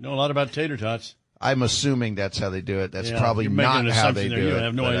mold. Know a lot about tater tots. I'm assuming that's how they do it. That's probably not how they do it.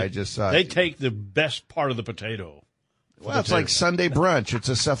 Have no idea. I just thought they take the best part of the potato. Well, it's like Sunday brunch. It's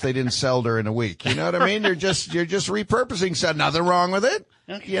the stuff they didn't sell during the week. You know what I mean? You're just repurposing stuff. Nothing wrong with it.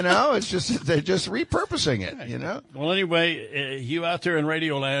 It's just they're just repurposing it. Well, anyway, you out there in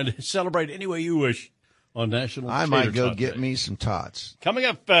Radio Land, celebrate any way you wish on National. I might go get me some tots. Coming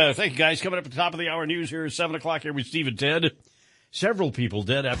up, thank you guys. Coming up at the top of the hour news here at 7:00 here with Steve and Ted. Several people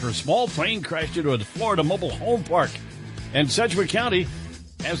dead after a small plane crashed into a Florida mobile home park. And Sedgwick County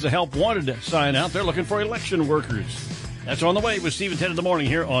has the help wanted sign out. They're looking for election workers. That's on the way with Steve and Ted in the morning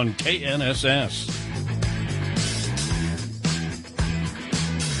here on KNSS.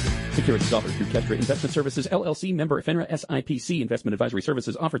 Securities offered through Kestra Investment Services, LLC, member FINRA SIPC. Investment advisory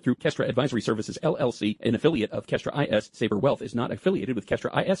services offered through Kestra Advisory Services, LLC, an affiliate of Kestra IS. Saber Wealth is not affiliated with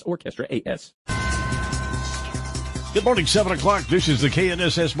Kestra IS or Kestra AS. Good morning, 7:00. This is the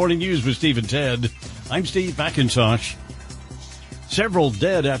KNSS Morning News with Steve and Ted. I'm Steve McIntosh. Several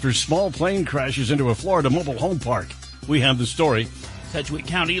dead after small plane crashes into a Florida mobile home park. We have the story. Sedgwick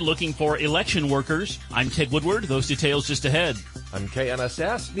County looking for election workers. I'm Ted Woodward. Those details just ahead. I'm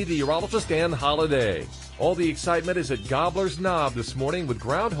KNSS meteorologist Dan Holliday. All the excitement is at Gobbler's Knob this morning with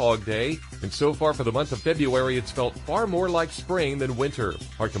Groundhog Day. And so far for the month of February, it's felt far more like spring than winter.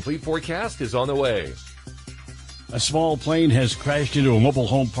 Our complete forecast is on the way. A small plane has crashed into a mobile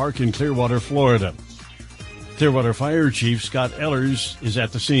home park in Clearwater, Florida. Clearwater Fire Chief Scott Ehlers is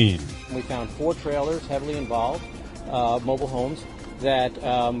at the scene. We found 4 trailers heavily involved, mobile homes, that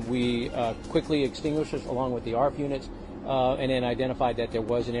we quickly extinguished along with the ARP units and then identified that there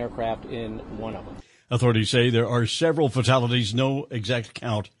was an aircraft in one of them. Authorities say there are several fatalities, no exact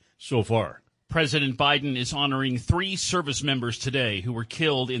count so far. President Biden is honoring 3 service members today who were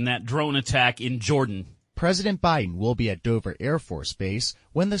killed in that drone attack in Jordan. President Biden will be at Dover Air Force Base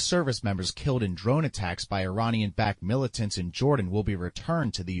when the service members killed in drone attacks by Iranian-backed militants in Jordan will be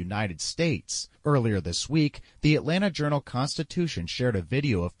returned to the United States. Earlier this week, the Atlanta Journal-Constitution shared a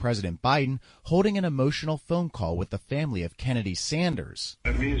video of President Biden holding an emotional phone call with the family of Kennedy Sanders.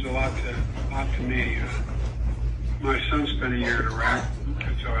 It means a lot to me. My son spent a year in Iraq,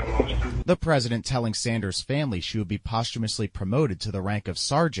 and so I lost him. The president telling Sanders' family she would be posthumously promoted to the rank of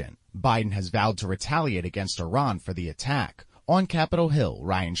sergeant. Biden has vowed to retaliate against Iran for the attack. On Capitol Hill,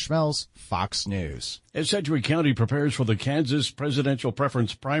 Ryan Schmelz, Fox News. As Sedgwick County prepares for the Kansas presidential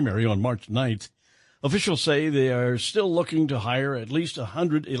preference primary on March 9th, officials say they are still looking to hire at least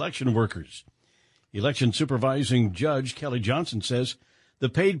 100 election workers. Election supervising judge Kelly Johnson says the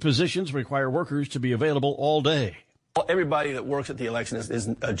paid positions require workers to be available all day. Everybody that works at the election is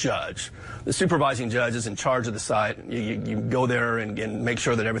a judge. The supervising judge is in charge of the site. You go there and make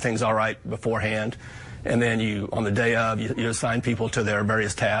sure that everything's all right beforehand. And then on the day of, you assign people to their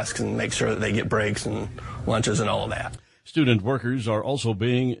various tasks and make sure that they get breaks and lunches and all of that. Student workers are also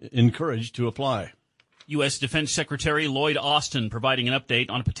being encouraged to apply. U.S. Defense Secretary Lloyd Austin providing an update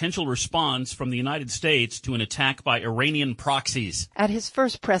on a potential response from the United States to an attack by Iranian proxies. At his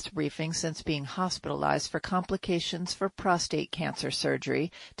first press briefing since being hospitalized for complications for prostate cancer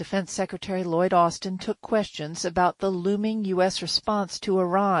surgery, Defense Secretary Lloyd Austin took questions about the looming U.S. response to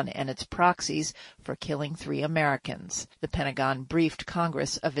Iran and its proxies for killing 3 Americans. The Pentagon briefed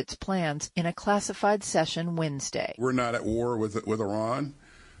Congress of its plans in a classified session Wednesday. We're not at war with Iran.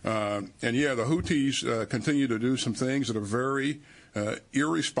 The Houthis continue to do some things that are very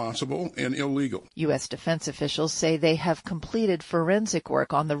irresponsible and illegal. U.S. defense officials say they have completed forensic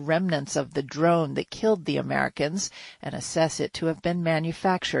work on the remnants of the drone that killed the Americans and assess it to have been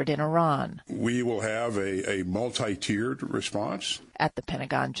manufactured in Iran. We will have a multi-tiered response. At the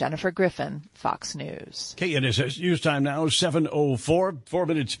Pentagon, Jennifer Griffin, Fox News. KNSS News Time now, 7:04, 4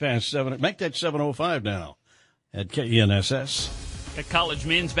 minutes past 7. Make that 7:05 now at KNSS. At college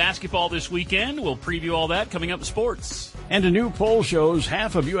men's basketball this weekend. We'll preview all that coming up in sports. And a new poll shows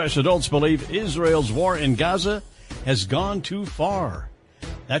half of U.S. adults believe Israel's war in Gaza has gone too far.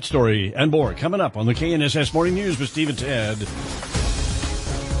 That story and more coming up on the KNSS Morning News with Steve and Ted.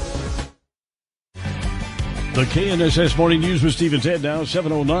 The KNSS Morning News with Steve and Ted now,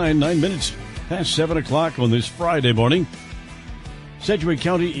 7:09, 9 minutes past 7 o'clock on this Friday morning. Sedgwick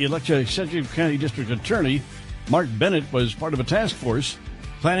County District Attorney Mark Bennett was part of a task force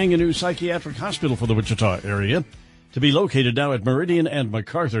planning a new psychiatric hospital for the Wichita area to be located now at Meridian and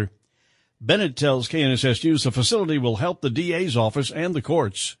MacArthur. Bennett tells KNSS News the facility will help the DA's office and the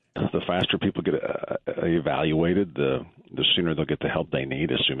courts. The faster people get evaluated, the sooner they'll get the help they need,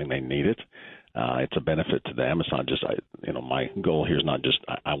 assuming they need it. It's a benefit to them. It's not just, my goal here is not just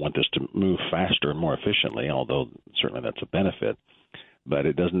I want this to move faster and more efficiently, although certainly that's a benefit. But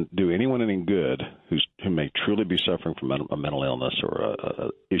it doesn't do anyone any good who may truly be suffering from a mental illness or a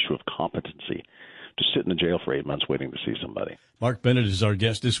issue of competency to sit in the jail for 8 months waiting to see somebody. Mark Bennett is our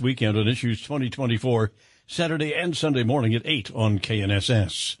guest this weekend on Issues 2024, Saturday and Sunday morning at 8 on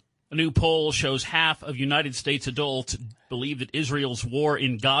KNSS. A new poll shows half of United States adults believe that Israel's war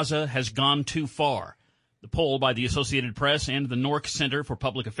in Gaza has gone too far. The poll by the Associated Press and the Nork Center for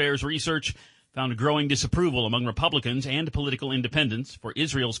Public Affairs Research found growing disapproval among Republicans and political independents for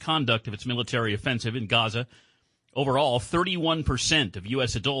Israel's conduct of its military offensive in Gaza. Overall, 31% of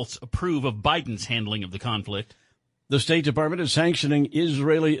U.S. adults approve of Biden's handling of the conflict. The State Department is sanctioning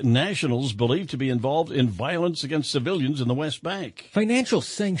Israeli nationals believed to be involved in violence against civilians in the West Bank. Financial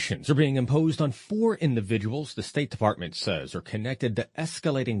sanctions are being imposed on 4 individuals the State Department says are connected to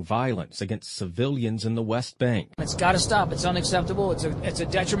escalating violence against civilians in the West Bank. It's got to stop. It's unacceptable. It's a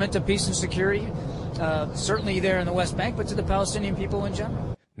detriment to peace and security, certainly there in the West Bank, but to the Palestinian people in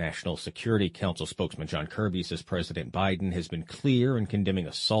general. National Security Council spokesman John Kirby says President Biden has been clear in condemning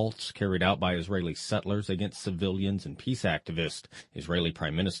assaults carried out by Israeli settlers against civilians and peace activists. Israeli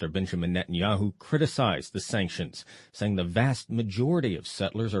Prime Minister Benjamin Netanyahu criticized the sanctions, saying the vast majority of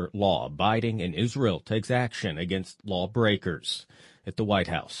settlers are law-abiding and Israel takes action against lawbreakers. At the White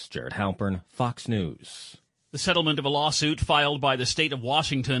House, Jared Halpern, Fox News. The settlement of a lawsuit filed by the state of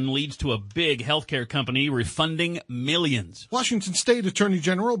Washington leads to a big healthcare company refunding millions. Washington State Attorney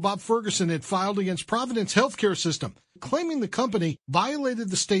General Bob Ferguson had filed against Providence Healthcare System, claiming the company violated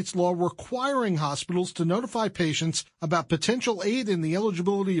the state's law requiring hospitals to notify patients about potential aid in the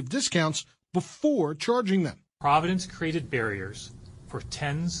eligibility of discounts before charging them. Providence created barriers for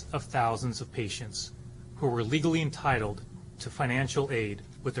tens of thousands of patients who were legally entitled to financial aid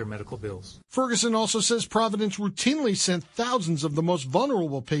with their medical bills. Ferguson also says Providence routinely sent thousands of the most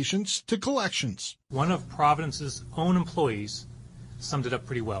vulnerable patients to collections. One of Providence's own employees summed it up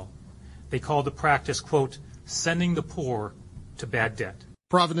pretty well. They called the practice, quote, sending the poor to bad debt.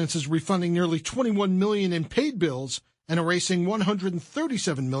 Providence is refunding nearly $21 million in paid bills and erasing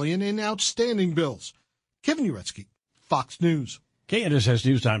 $137 million in outstanding bills. Kevin Uretsky, Fox News. KNSS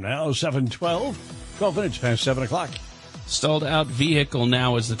News Time now, 7:12, 12 minutes past 7 o'clock. Stalled out vehicle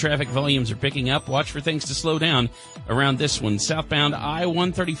now as the traffic volumes are picking up. Watch for things to slow down around this one. Southbound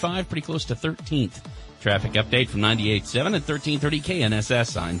I-135, pretty close to 13th. Traffic update from 98.7 at 1330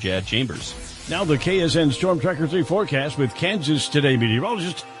 KNSS. I'm Jad Chambers. Now the KSN Storm Tracker 3 forecast with Kansas Today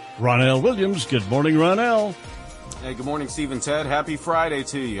meteorologist Ronell Williams. Good morning, Ronell. Hey, good morning, Steve and Ted. Happy Friday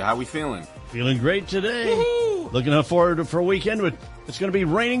to you. How we feeling? Feeling great today. Woo-hoo! Looking forward for a weekend, but it's going to be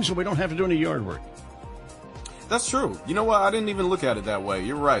raining, so we don't have to do any yard work. That's true. You know what? I didn't even look at it that way.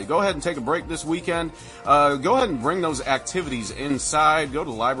 You're right. Go ahead and take a break this weekend. Go ahead and bring those activities inside. Go to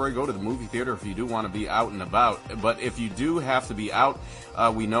the library. Go to the movie theater if you do want to be out and about. But if you do have to be out,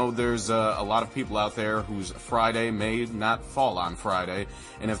 We know there's a lot of people out there whose Friday may not fall on Friday,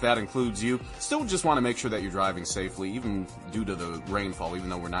 and if that includes you, still just want to make sure that you're driving safely, even due to the rainfall, even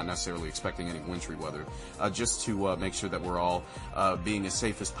though we're not necessarily expecting any wintry weather, just to make sure that we're all being as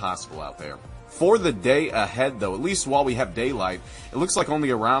safe as possible out there. For the day ahead, though, at least while we have daylight, it looks like only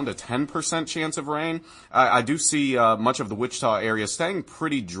around a 10% chance of rain. I do see much of the Wichita area staying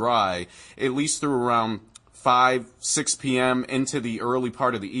pretty dry, at least through around 5, 6 p.m. into the early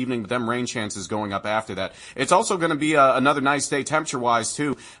part of the evening, but then rain chances going up after that. It's also going to be another nice day temperature-wise,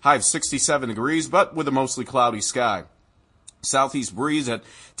 too. High of 67 degrees, but with a mostly cloudy sky. Southeast breeze at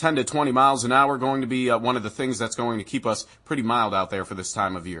 10 to 20 miles an hour going to be one of the things that's going to keep us pretty mild out there for this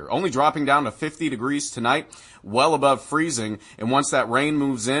time of year. Only dropping down to 50 degrees tonight, well above freezing. And once that rain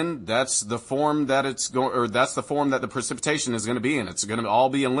moves in, that's the form that that's the form that the precipitation is going to be in. It's going to all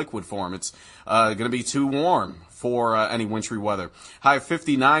be in liquid form. It's going to be too warm for any wintry weather. High of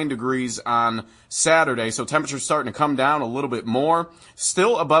 59 degrees on Saturday, so temperatures starting to come down a little bit more.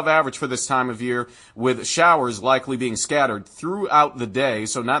 Still above average for this time of year, with showers likely being scattered throughout the day,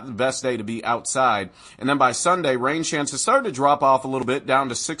 so not the best day to be outside. And then by Sunday, rain chances start to drop off a little bit, down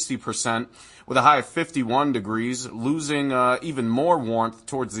to 60%, with a high of 51 degrees, losing even more warmth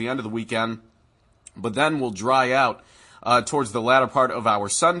towards the end of the weekend. But then we'll dry out towards the latter part of our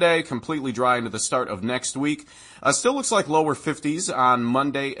Sunday, completely dry into the start of next week. Still looks like lower 50s on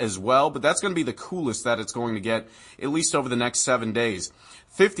Monday as well, but that's going to be the coolest that it's going to get, at least over the next 7 days.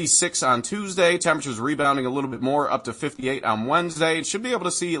 56 on Tuesday, temperatures rebounding a little bit more, up to 58 on Wednesday. It should be able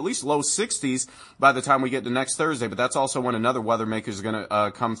to see at least low 60s by the time we get to next Thursday, but that's also when another weather maker is going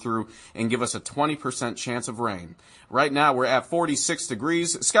to come through and give us a 20% chance of rain. Right now, we're at 46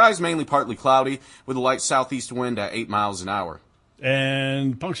 degrees. Skies mainly partly cloudy, with a light southeast wind at 8 miles an hour.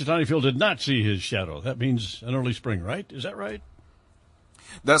 And Punxsutawney Phil did not see his shadow. That means an early spring, right? Is that right?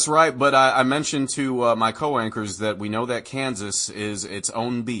 That's right, but I mentioned to my co-anchors that we know that Kansas is its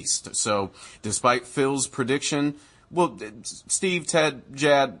own beast. So despite Phil's prediction, well, Steve, Ted,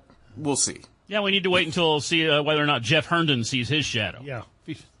 Jad, we'll see. Yeah, we need to wait until see whether or not Jeff Herndon sees his shadow.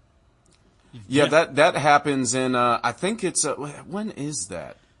 Yeah, that happens in, I think it's, when is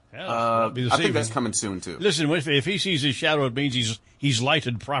that? I think that's coming soon, too. Listen, if he sees his shadow, it means he's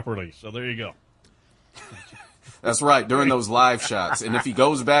lighted properly. So there you go. That's right, during those live shots. And if he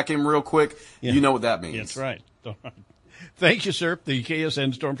goes back in real quick, you know what that means. That's right. Thank you, sir. The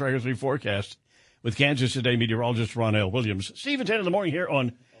KSN Storm Tracker 3 forecast with Kansas Today meteorologist Ron L. Williams. Steve and 10 in the morning here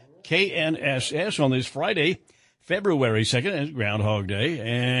on KNSS on this Friday, February 2nd, Groundhog Day.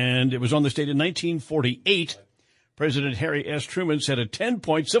 And it was on this date in 1948. President Harry S. Truman set a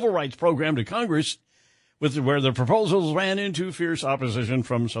 10-point civil rights program to Congress where the proposals ran into fierce opposition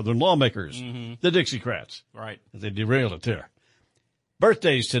from Southern lawmakers, the Dixiecrats. Right. They derailed it there.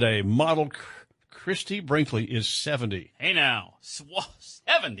 Birthdays today. Model Christy Brinkley is 70. Hey now,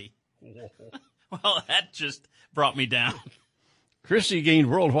 70? Well, that just brought me down. Christy gained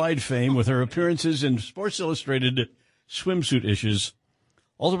worldwide fame with her appearances in Sports Illustrated swimsuit issues,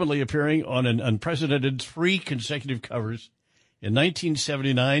 ultimately appearing on an unprecedented 3 consecutive covers in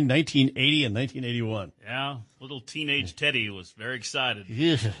 1979, 1980, and 1981. Yeah, little teenage Teddy was very excited.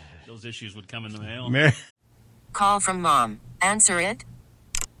 Yeah. Those issues would come in the mail. Call from mom. Answer it.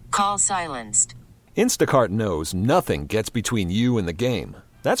 Call silenced. Instacart knows nothing gets between you and the game.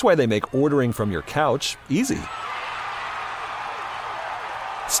 That's why they make ordering from your couch easy.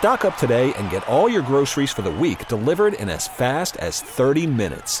 Stock up today and get all your groceries for the week delivered in as fast as 30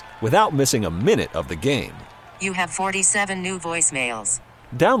 minutes without missing a minute of the game. You have 47 new voicemails.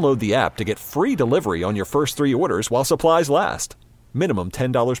 Download the app to get free delivery on your first 3 orders while supplies last. Minimum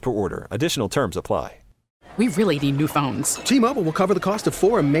 $10 per order. Additional terms apply. We really need new phones. T-Mobile will cover the cost of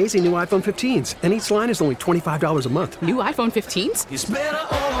 4 amazing new iPhone 15s, and each line is only $25 a month. New iPhone 15s? It's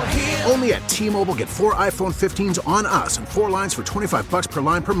better over here. Only at T-Mobile, get 4 iPhone 15s on us and 4 lines for $25 per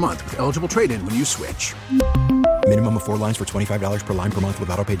line per month with eligible trade-in when you switch. Minimum of 4 lines for $25 per line per month with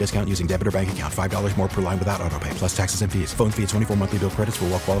autopay discount using debit or bank account. $5 more per line without autopay, plus taxes and fees. Phone fee at 24 monthly bill credits for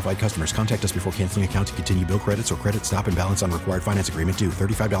well-qualified customers. Contact us before canceling account to continue bill credits or credit stop and balance on required finance agreement due.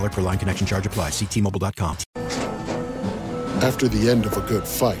 $35 per line connection charge applies. See T-Mobile.com. After the end of a good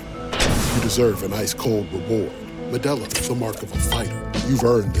fight, you deserve an ice-cold reward. Modelo is the mark of a fighter. You've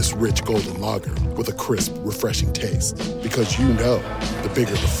earned this rich golden lager with a crisp, refreshing taste. Because you know, the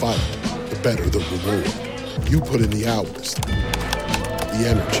bigger the fight, the better the reward. You put in the hours, the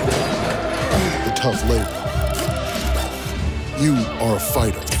energy, the tough labor. You are a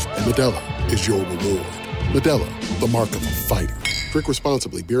fighter, and Modelo is your reward. Modelo, the mark of a fighter. Drink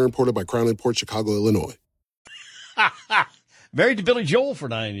responsibly. Beer imported by Crown Imports, Chicago, Illinois. Married to Billy Joel for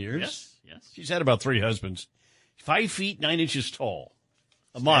 9 years. Yes. She's had about 3 husbands. 5 feet, 9 inches tall.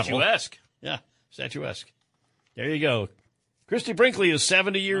 A model. Statuesque. Yeah, statuesque. There you go. Christy Brinkley is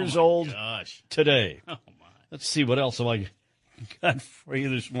 70 years old today. Oh, my. Let's see what else have I got for you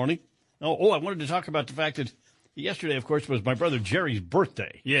this morning. I wanted to talk about the fact that yesterday, of course, was my brother Jerry's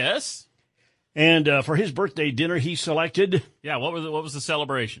birthday. Yes. And for his birthday dinner, he selected... Yeah, what was the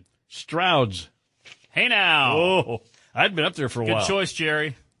celebration? Stroud's. Hey, now. Oh, I'd been up there for a while. Good choice,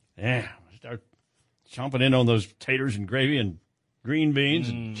 Jerry. Yeah, start chomping in on those taters and gravy and green beans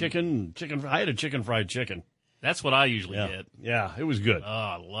and chicken. I had a fried chicken. That's what I usually get. Yeah, it was good. Oh,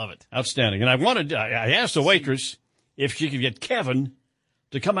 I love it. Outstanding. And I asked the waitress if she could get Kevin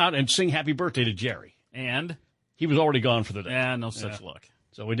to come out and sing happy birthday to Jerry. And? He was already gone for the day. Yeah, no such luck.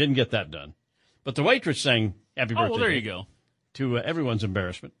 So we didn't get that done. But the waitress sang happy birthday. Oh, well, there you go. To everyone's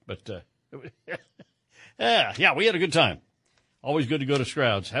embarrassment. But, yeah, we had a good time. Always good to go to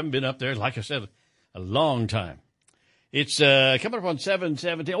Stroud's. Haven't been up there, like I said, a long time. It's coming up on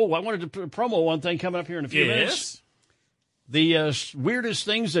 7/17. Oh, I wanted to promo one thing coming up here in a few minutes. The weirdest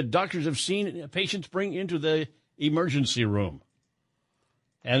things that doctors have seen patients bring into the emergency room.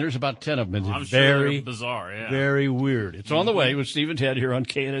 And there's about 10 of them. I'm very sure bizarre, yeah. Very weird. It's on the way with Steve and Ted here on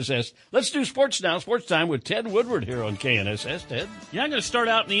KNSS. Let's do sports now. Sports time with Ted Woodward here on KNSS. Ted? Yeah, I'm going to start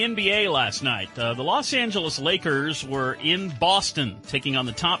out in the NBA last night. The Los Angeles Lakers were in Boston, taking on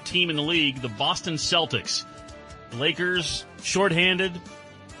the top team in the league, the Boston Celtics. The Lakers, shorthanded,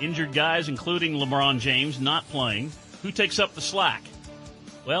 injured guys, including LeBron James, not playing. Who takes up the slack?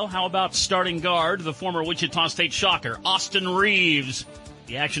 Well, how about starting guard, the former Wichita State Shocker, Austin Reeves?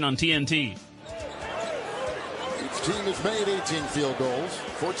 The action on TNT. Each team has made 18 field goals.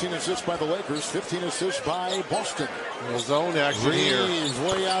 14 assists by the Lakers, 15 assists by Boston. Zone action here.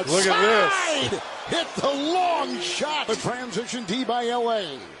 Way outside. Look at this. Hit the long shot. A transition D by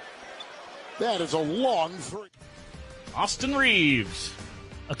LA. That is a long three. Austin Reeves,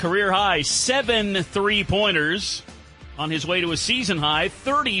 a career high 7 3-pointers on his way to a season high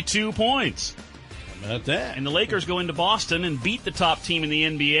 32 points. About that. And the Lakers go into Boston and beat the top team in the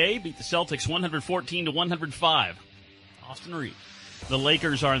NBA, beat the Celtics 114-105. Austin Reeves. The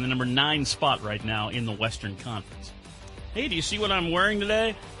Lakers are in the number 9 spot right now in the Western Conference. Hey, do you see what I'm wearing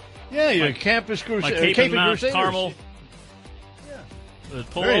today? Yeah, your Campus Crusaders. My Cape and Mount Carmel. Yeah.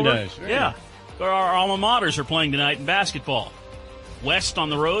 Very nice. Very nice. Our alma maters are playing tonight in basketball. West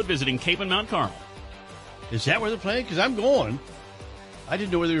on the road visiting Cape and Mount Carmel. Is that where they're playing? Because I'm going. I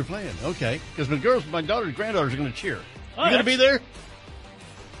didn't know where they were playing. Okay. Because my daughter's granddaughters are going to cheer. You going to be there?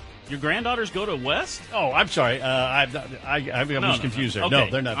 Your granddaughters go to West? Oh, I'm sorry. I'm just confused there. Okay. No,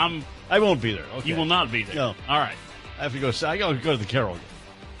 they're not. I won't be there. Okay. You will not be there. No. All right. I have to go. I got to go to the Carol game.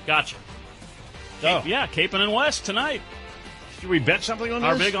 Gotcha. Oh. Yeah, Cape and West tonight. Should we bet something on this?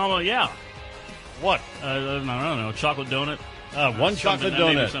 Our big alma, yeah. What? I don't know. Chocolate donut. One chocolate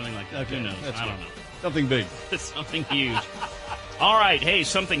donut. Something like that. Okay. Who knows? I don't know. Something big. It's something huge. All right. Hey,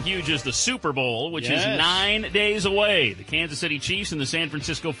 something huge is the Super Bowl, which is 9 days away. The Kansas City Chiefs and the San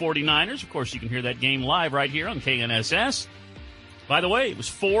Francisco 49ers. Of course, you can hear that game live right here on KNSS. By the way, it was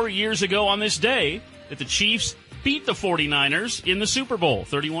 4 years ago on this day that the Chiefs beat the 49ers in the Super Bowl,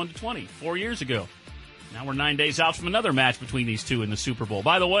 31-20, 4 years ago. Now we're 9 days out from another match between these two in the Super Bowl.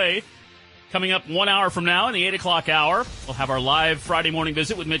 By the way, coming up 1 hour from now in the 8 o'clock hour, we'll have our live Friday morning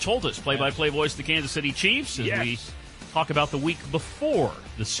visit with Mitch Holthus, play-by-play voice of the Kansas City Chiefs, as we talk about the week before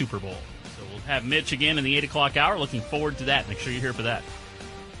the Super Bowl. So we'll have Mitch again in the 8 o'clock hour. Looking forward to that. Make sure you're here for that.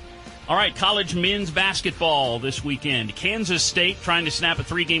 All right, college men's basketball this weekend. Kansas State trying to snap a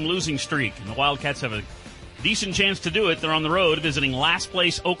 3-game losing streak, and the Wildcats have a decent chance to do it. They're on the road visiting last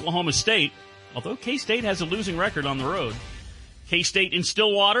place Oklahoma State, although K-State has a losing record on the road. K-State in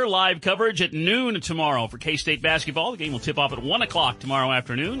Stillwater, live coverage at noon tomorrow for K-State basketball. The game will tip off at 1 o'clock tomorrow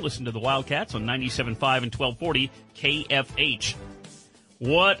afternoon. Listen to the Wildcats on 97.5 and 1240 KFH.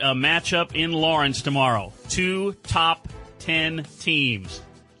 What a matchup in Lawrence tomorrow. 2 top 10 teams.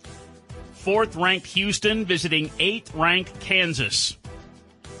 4th-ranked Houston visiting 8th-ranked Kansas.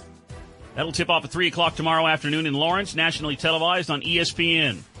 That'll tip off at 3 o'clock tomorrow afternoon in Lawrence, nationally televised on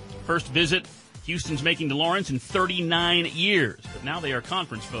ESPN. First visit Houston's making to Lawrence in 39 years. But now they are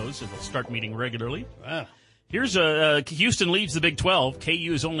conference foes, so they'll start meeting regularly. Wow. Here's Houston leads the Big 12.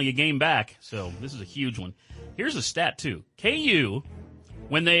 KU is only a game back, so this is a huge one. Here's a stat, too. KU,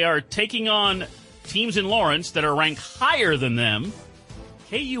 when they are taking on teams in Lawrence that are ranked higher than them,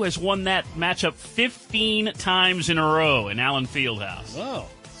 KU has won that matchup 15 times in a row in Allen Fieldhouse. Oh.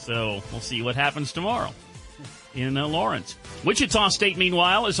 So we'll see what happens tomorrow in Lawrence. Wichita State,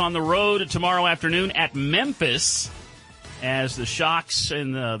 meanwhile, is on the road tomorrow afternoon at Memphis. as the Shocks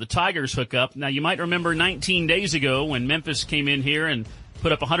and the Tigers hook up. Now, you might remember 19 days ago when Memphis came in here and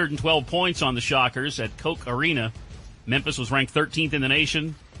put up 112 points on the Shockers at Coke Arena. Memphis was ranked 13th in the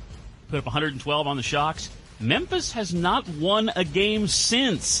nation, put up 112 on the Shocks. Memphis has not won a game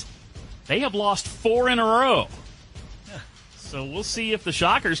since. They have lost 4 in a row. So we'll see if the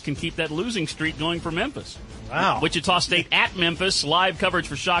Shockers can keep that losing streak going for Memphis. Wow. Wichita State at Memphis. Live coverage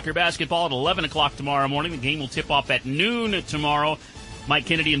for Shocker basketball at 11 o'clock tomorrow morning. The game will tip off at noon tomorrow. Mike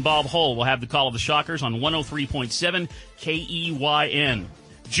Kennedy and Bob Hull will have the call of the Shockers on 103.7 KEYN.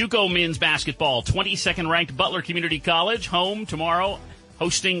 JUCO men's basketball. 22nd ranked Butler Community College. Home tomorrow,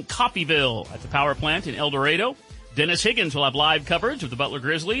 hosting Coffeyville at the power plant in El Dorado. Dennis Higgins will have live coverage of the Butler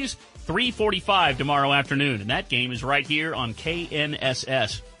Grizzlies. 3:45 tomorrow afternoon, and that game is right here on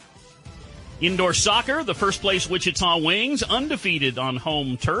KNSS. Indoor soccer, the first place Wichita Wings, undefeated on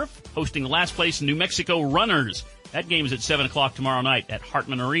home turf, hosting the last place New Mexico Runners. That game is at 7 o'clock tomorrow night at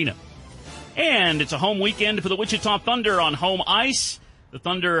Hartman Arena. And it's a home weekend for the Wichita Thunder on home ice. The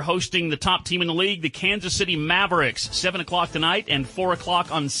Thunder hosting the top team in the league, the Kansas City Mavericks, 7 o'clock tonight and 4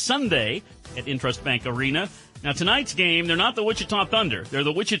 o'clock on Sunday at Intrust Bank Arena. Now, tonight's game, they're not the Wichita Thunder. They're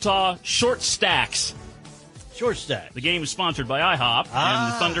the Wichita Short Stacks. Short Stack. The game is sponsored by IHOP,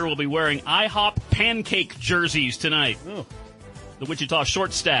 and the Thunder will be wearing IHOP pancake jerseys tonight. Oh. The Wichita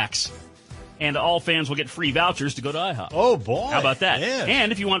Short Stacks. And all fans will get free vouchers to go to IHOP. Oh, boy. How about that? Yes.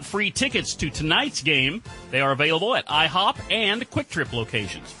 And if you want free tickets to tonight's game, they are available at IHOP and Quick Trip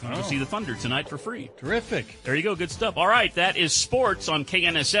locations. You can see the Thunder tonight for free. Terrific. There you go. Good stuff. All right, that is sports on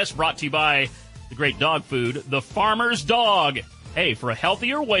KNSS, brought to you by the great dog food, the Farmer's Dog. Hey, for a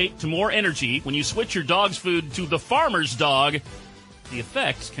healthier weight to more energy, when you switch your dog's food to the Farmer's Dog, the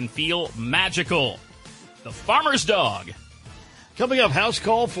effects can feel magical. The Farmer's Dog. Coming up, house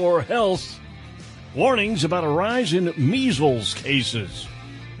call for health. Warnings about a rise in measles cases.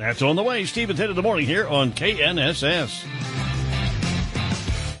 That's on the way. Steve and Ted in the morning here on KNSS.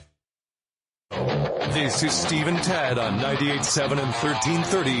 This is Steve and Ted on 98.7 and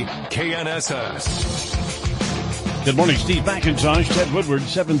 1330 KNSS. Good morning, Steve McIntosh, Ted Woodward,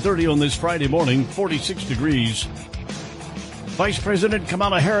 7:30 on this Friday morning, 46 degrees. Vice President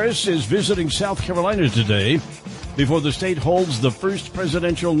Kamala Harris is visiting South Carolina today before the state holds the first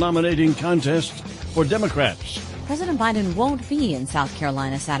presidential nominating contest for Democrats. President Biden won't be in South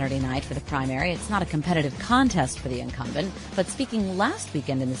Carolina Saturday night for the primary. It's not a competitive contest for the incumbent. But speaking last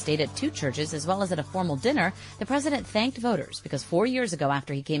weekend in the state at 2 churches as well as at a formal dinner, the president thanked voters because 4 years ago,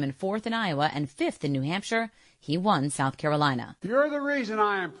 after he came in 4th in Iowa and 5th in New Hampshire, he won South Carolina. You're the reason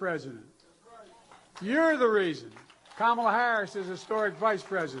I am president. You're the reason Kamala Harris is historic vice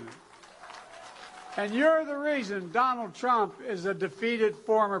president. And you're the reason Donald Trump is a defeated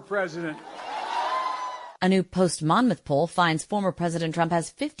former president. A new post-Monmouth poll finds former President Trump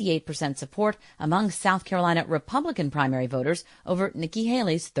has 58% support among South Carolina Republican primary voters over Nikki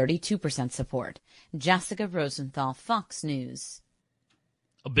Haley's 32% support. Jessica Rosenthal, Fox News.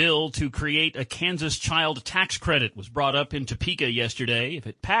 A bill to create a Kansas child tax credit was brought up in Topeka yesterday. If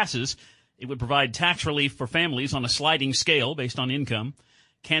it passes, it would provide tax relief for families on a sliding scale based on income.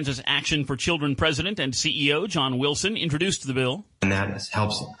 Kansas Action for Children president and CEO John Wilson introduced the bill. And that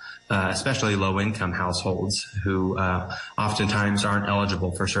helps especially low-income households who oftentimes aren't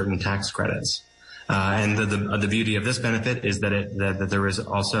eligible for certain tax credits. And the beauty of this benefit is that there is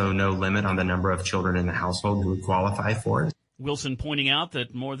also no limit on the number of children in the household who would qualify for it. Wilson pointing out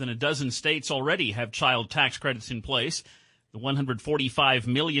that more than a dozen states already have child tax credits in place. The $145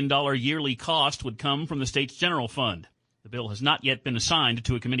 million yearly cost would come from the state's general fund. The bill has not yet been assigned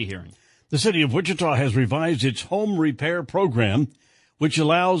to a committee hearing. The city of Wichita has revised its home repair program, which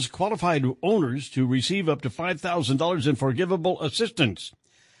allows qualified owners to receive up to $5,000 in forgivable assistance.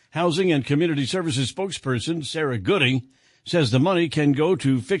 Housing and Community Services spokesperson Sarah Gooding says the money can go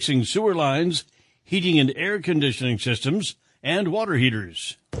to fixing sewer lines, heating and air conditioning systems, and water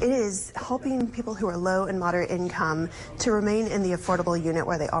heaters. It is helping people who are low and moderate income to remain in the affordable unit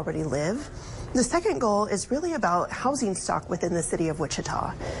where they already live. The second goal is really about housing stock within the city of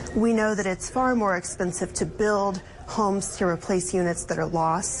Wichita. We know that it's far more expensive to build homes to replace units that are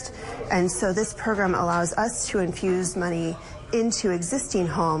lost, and so this program allows us to infuse money into existing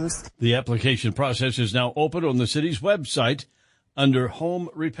homes. The application process is now open on the city's website under Home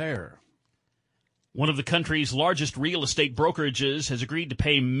Repair. One of the country's largest real estate brokerages has agreed to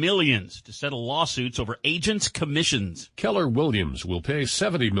pay millions to settle lawsuits over agents' commissions. Keller Williams will pay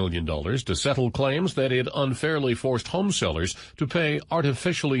 $70 million to settle claims that it unfairly forced home sellers to pay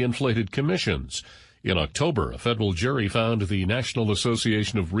artificially inflated commissions. In October, a federal jury found the National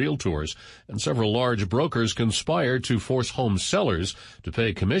Association of Realtors and several large brokers conspired to force home sellers to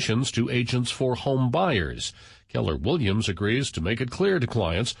pay commissions to agents for home buyers. Keller Williams agrees to make it clear to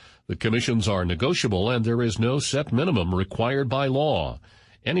clients that commissions are negotiable and there is no set minimum required by law.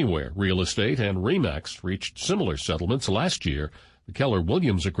 Anywhere Real Estate and RE/MAX reached similar settlements last year. The Keller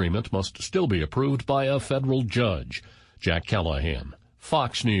Williams agreement must still be approved by a federal judge. Jack Callahan,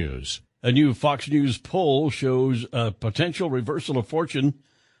 Fox News. A new Fox News poll shows a potential reversal of fortune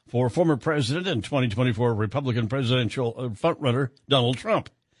for former president and 2024 Republican presidential frontrunner Donald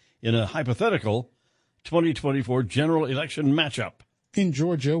Trump in a hypothetical 2024 general election matchup. In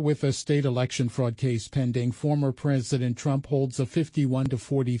Georgia, with a state election fraud case pending, former President Trump holds a 51 to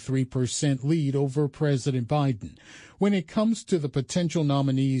 43% lead over President Biden. When it comes to the potential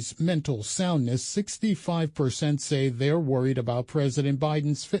nominees' mental soundness, 65% say they're worried about President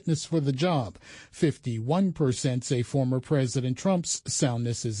Biden's fitness for the job. 51% say former President Trump's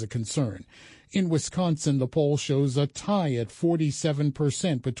soundness is a concern. In Wisconsin, the poll shows a tie at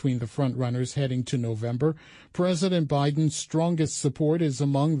 47% between the frontrunners heading to November. President Biden's strongest support is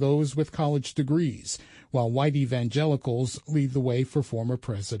among those with college degrees, while white evangelicals lead the way for former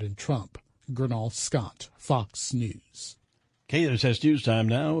President Trump. Gernal Scott, Fox News. KNSS News Time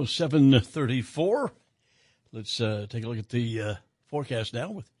now, 7:34. Let's take a look at the forecast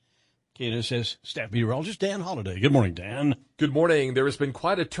now with KNSS staff meteorologist Dan Holliday. Good morning, Dan. Good morning. There has been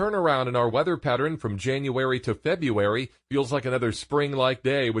quite a turnaround in our weather pattern from January to February. Feels like another spring-like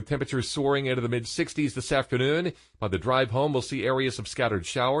day with temperatures soaring into the mid-60s this afternoon. By the drive home, we'll see areas of scattered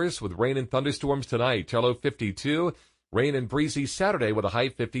showers with rain and thunderstorms tonight, low 52. Rain and breezy Saturday with a high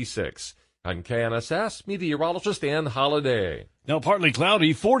 56. I'm KNSS meteorologist Dan Holliday. Now partly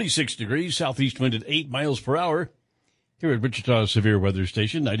cloudy, 46 degrees, southeast wind at 8 miles per hour. Here at Wichita's Severe Weather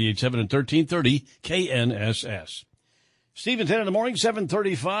Station, 98.7 and 1330 KNSS. Stephen 10 in the morning,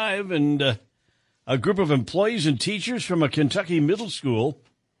 7:35, and a group of employees and teachers from a Kentucky middle school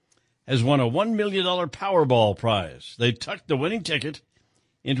has won a $1 million Powerball prize. They tucked the winning ticket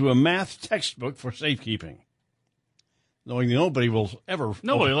into a math textbook for safekeeping, knowing nobody will ever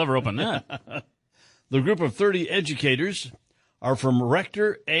open that. The group of 30 educators are from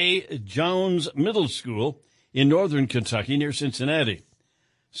Rector A. Jones Middle School in northern Kentucky near Cincinnati.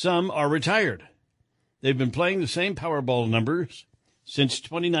 Some are retired. They've been playing the same Powerball numbers since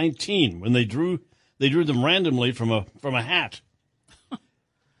 2019 when they drew them randomly from a hat.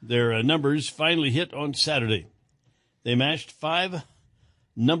 Their numbers finally hit on Saturday. They matched 5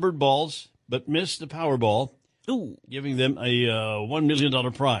 numbered balls but missed the Powerball, giving them a $1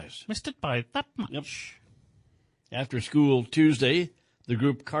 million prize. Missed it by that much. Yep. After school Tuesday, the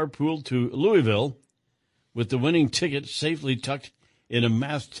group carpooled to Louisville with the winning ticket safely tucked in a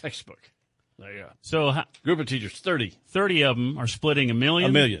math textbook. There you go. So, group of teachers, 30. 30 of them are splitting $1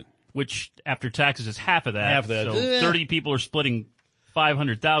 million. $1 million. Which, after taxes, is half of that. Half of that. So, 30 people are splitting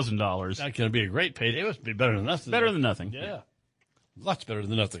 $500,000. That's going to be a great payday. It must be better than nothing. Better than nothing. Yeah. Lots better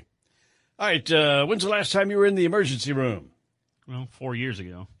than nothing. All right. When's the last time you were in the emergency room? Well, 4 years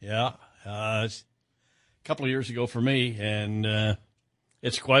ago. Yeah. It's a couple of years ago for me, and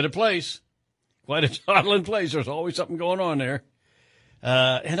it's quite a place. Quite a toddling place. There's always something going on there.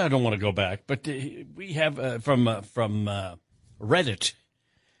 And I don't want to go back, but we have from Reddit.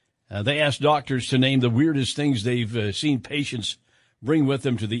 They asked doctors to name the weirdest things they've seen patients bring with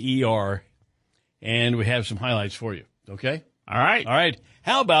them to the ER, and we have some highlights for you. Okay? All right. All right.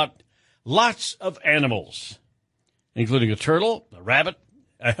 How about lots of animals, including a turtle, a rabbit,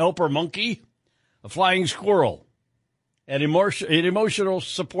 a helper monkey, a flying squirrel, an emotional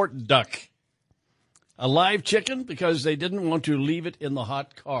support duck, a live chicken because they didn't want to leave it in the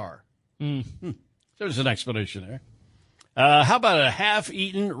hot car. There's an explanation there. How about a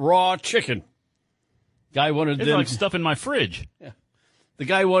half-eaten raw chicken? Guy wanted it's them like stuff in my fridge. Yeah. The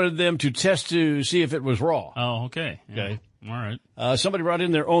guy wanted them to test to see if it was raw. Oh, okay. Yeah. Okay. All right. Somebody brought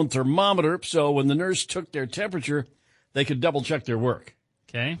in their own thermometer, so when the nurse took their temperature, they could double-check their work.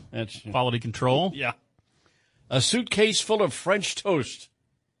 Okay. That's quality control. Yeah. A suitcase full of French toast.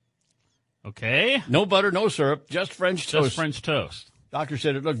 Okay. No butter, no syrup, just French toast. Just French toast. Doctor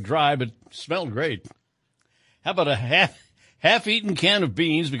said it looked dry, but smelled great. How about a half-eaten can of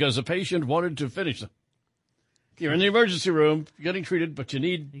beans because the patient wanted to finish them? You're in the emergency room, getting treated, but you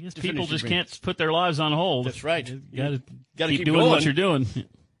need to people finish just your can't put their lives on hold. That's right. You got to keep going. doing what you're doing.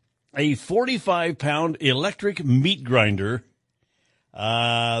 A 45-pound electric meat grinder.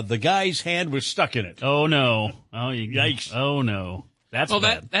 The guy's hand was stuck in it. Oh, no. Oh, yikes. Oh, no. That's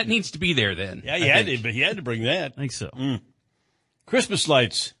bad. that needs to be there then. Yeah, he had to bring that. I think so. Christmas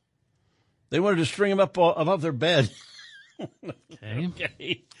lights. They wanted to string him up above their bed.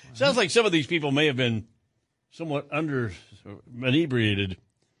 Okay. Sounds like some of these people may have been somewhat inebriated.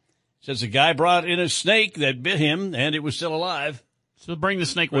 Says the guy brought in a snake that bit him, and it was still alive. So bring the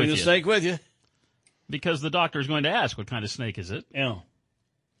snake Bring with the you. snake with you. Because the doctor is going to ask, what kind of snake is it? Yeah.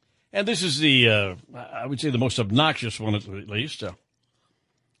 And this is the, I would say the most obnoxious one at least.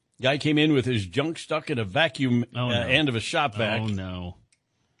 Guy came in with his junk stuck in a vacuum end of a shop vac. Oh, no.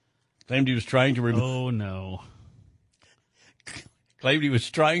 Claimed he was trying to remove. Oh, no. Claimed he was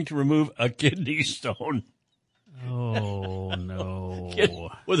trying to remove a kidney stone. Oh, no.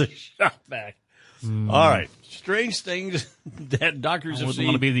 With a shop vac. All right. Strange things that doctors have I wouldn't seen.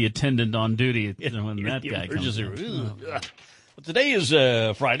 want to be the attendant on duty when that guy comes. Well, today is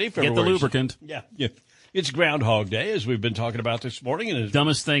Friday, February. Get the lubricant. Yeah. It's Groundhog Day, as we've been talking about this morning. And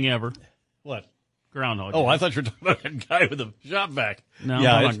dumbest thing ever. What? Groundhog Day. Oh, I thought you were talking about that guy with a shop vac. No,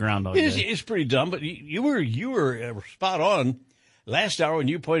 yeah, I'm not Groundhog Day. It's pretty dumb, but you were spot on last hour when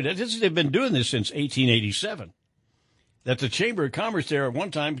you pointed out they've been doing this since 1887. That the Chamber of Commerce there at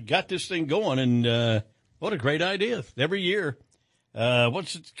one time got this thing going, and what a great idea. Every year,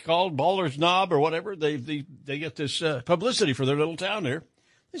 what's it called, Baller's Knob or whatever, they get this publicity for their little town there.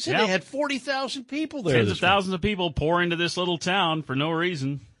 They said they had 40,000 people there. Tens of thousands of people pour into this little town for no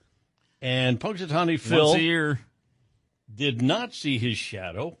reason. And Punxsutawney Phil once a year did not see his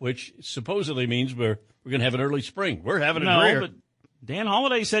shadow, which supposedly means we're going to have an early spring. We're having a career. But Dan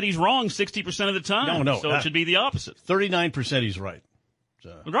Holliday said he's wrong 60% of the time. No. So it should be the opposite. 39% he's right.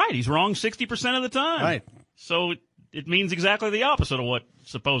 So. Right, he's wrong 60% of the time. Right. So it means exactly the opposite of what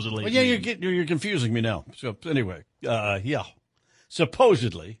supposedly. Well, yeah, you're confusing me now. So anyway, yeah.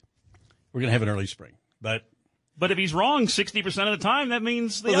 Supposedly, we're going to have an early spring. But if he's wrong 60% of the time, that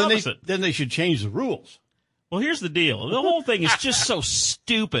means the opposite. Then they should change the rules. Well, here's the deal. The whole thing is just so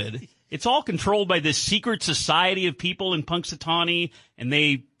stupid. It's all controlled by this secret society of people in Punxsutawney, and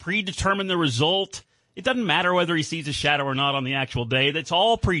they predetermine the result. It doesn't matter whether he sees a shadow or not on the actual day. That's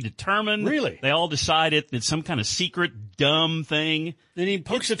all predetermined. Really? They all decide it. It's some kind of secret, dumb thing. They need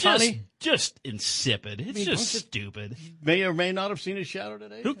Punxsutawney? It's just insipid. It's just stupid. May or may not have seen his shadow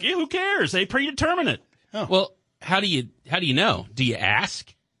today. Who cares? They predetermine it. Oh. Well, how do you know? Do you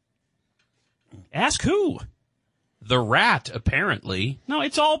ask? Ask who? The rat, apparently. No,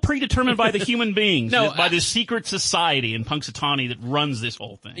 it's all predetermined by the human beings. No, by this secret society in Punxsutawney that runs this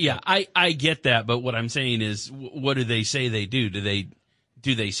whole thing. Yeah, I get that, but what I'm saying is, what do they say they do? Do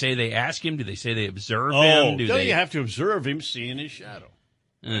they say they ask him? Do they say they observe him? Don't you have to observe him seeing his shadow?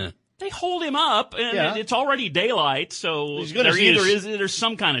 They hold him up, and it's already daylight, so there's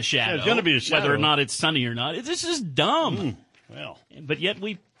some kind of shadow. There's going to be a shadow. Whether or not it's sunny or not. This is dumb. Well, but yet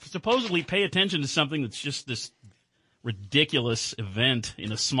we supposedly pay attention to something that's just this ridiculous event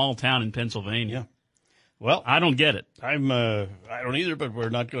in a small town in Pennsylvania. Well, I don't get it. I don't either, but we're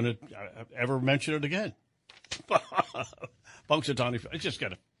not going to ever mention it again. Punxsutawney, it's just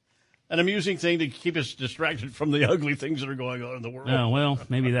got an amusing thing to keep us distracted from the ugly things that are going on in the world. Oh, well,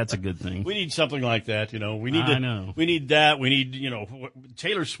 maybe that's a good thing. We need something like that, We need I know. We need that. We need,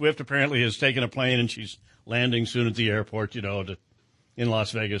 Taylor Swift apparently has taken a plane and she's landing soon at the airport, in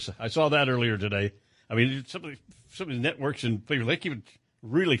Las Vegas. I saw that earlier today. I mean, some of the networks and people, they keep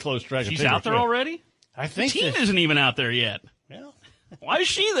really close track of She's Taylor out there Swift. already? I think the team isn't even out there yet. Well, why is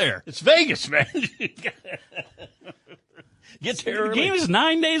she there? It's Vegas, man. Get there early. The game is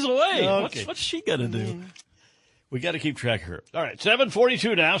 9 days away. Okay. What's she going to do? We got to keep track of her. All right,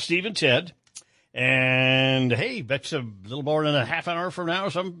 7:42 now, Steve and Ted. And, hey, that's a little more than a half an hour from now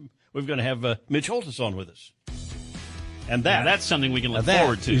or something. We're going to have Mitch Holthus on with us. And that's something we can look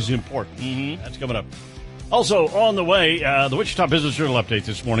forward to. That is important. Mm-hmm. That's coming up. Also, on the way, the Wichita Business Journal update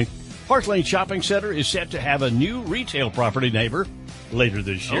this morning. Park Lane Shopping Center is set to have a new retail property neighbor later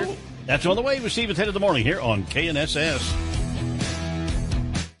this year. That's on the way with Steve and Ted in the morning here on KNSS.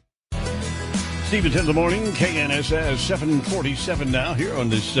 Steve and Ted in the morning, KNSS, 7:47 now here on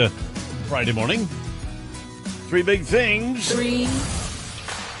this Friday morning. Three big things.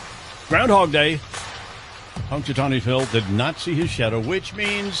 Groundhog Day. Punxsutawney Phil did not see his shadow, which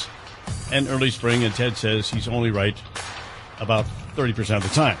means an early spring, and Ted says he's only right about 30% of the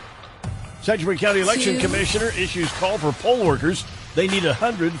time. Sedgwick County Election Commissioner issues call for poll workers. They need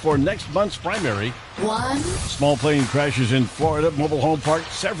 100 for next month's primary. Small plane crashes in Florida, mobile home park,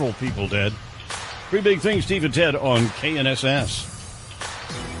 several people dead. Three big things, Steve and Ted on KNSS.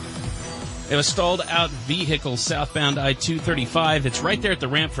 They have a stalled-out vehicle southbound I-235. It's right there at the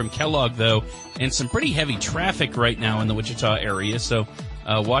ramp from Kellogg, though, and some pretty heavy traffic right now in the Wichita area, so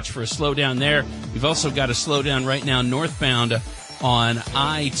watch for a slowdown there. We've also got a slowdown right now northbound on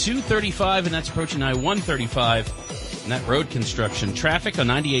I-235, and that's approaching I-135. And that road construction traffic on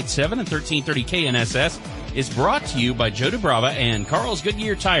 98.7 and 1330 KNSS is brought to you by Joe DeBrava and Carl's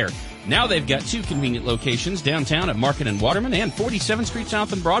Goodyear Tire. Now they've got 2 convenient locations downtown at Market and Waterman and 47th Street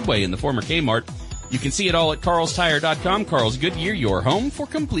South and Broadway in the former Kmart. You can see it all at carlstire.com. Carl's Goodyear, your home for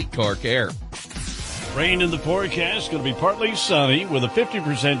complete car care. Rain in the forecast. Going to be partly sunny with a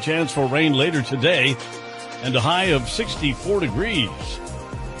 50% chance for rain later today and a high of 64 degrees.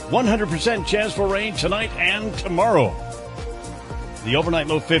 100% chance for rain tonight and tomorrow. The overnight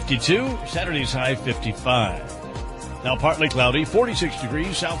low 52, Saturday's high 55. Now partly cloudy, 46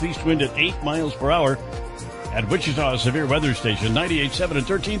 degrees, southeast wind at 8 miles per hour. At Wichita Severe Weather Station, 98.7 and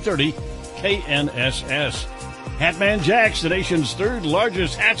 1330 KNSS. Hatman Jack's, the nation's 3rd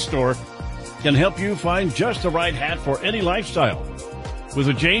largest hat store, can help you find just the right hat for any lifestyle. With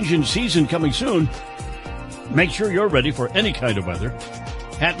a change in season coming soon, make sure you're ready for any kind of weather.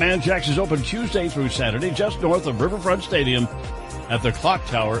 Hatman Jack's is open Tuesday through Saturday just north of Riverfront Stadium at the Clock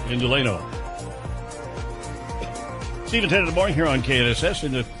Tower in Delano. Steve and Ted in the morning here on KNSS,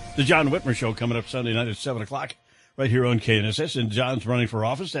 and the John Whitmer Show coming up Sunday night at 7 o'clock right here on KNSS. And John's running for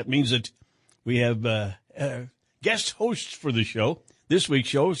office. That means that we have guest hosts for the show. This week's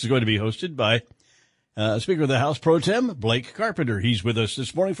show is going to be hosted by Speaker of the House Pro Tem, Blake Carpenter. He's with us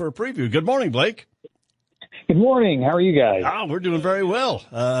this morning for a preview. Good morning, Blake. Good morning. How are you guys? Oh, we're doing very well.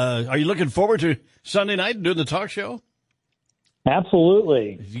 Are you looking forward to Sunday night and doing the talk show?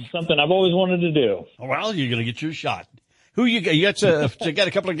 Absolutely. Something I've always wanted to do. Well, you're going to get your shot. Who you got? You got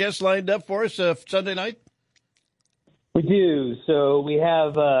a couple of guests lined up for us Sunday night? We do. So we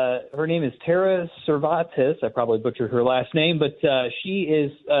have, her name is Tara Cervantes. I probably butchered her last name, but she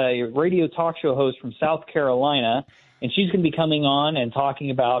is a radio talk show host from South Carolina, and she's going to be coming on and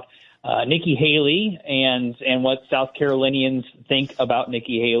talking about Nikki Haley and what South Carolinians think about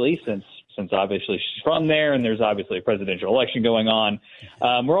Nikki Haley, since obviously she's from there, and there's obviously a presidential election going on.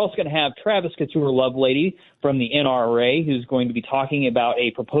 We're also going to have Travis Couture-Lovelady from the NRA, who's going to be talking about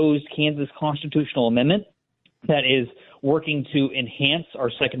a proposed Kansas constitutional amendment that is working to enhance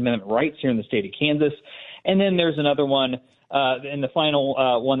our Second Amendment rights here in the state of Kansas. And then there's another one, and the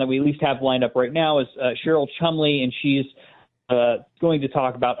final one that we at least have lined up right now is Cheryl Chumley, and she's going to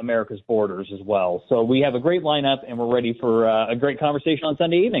talk about America's borders as well. So we have a great lineup, and we're ready for a great conversation on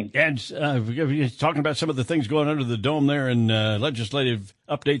Sunday evening. And you're talking about some of the things going under the dome there, and legislative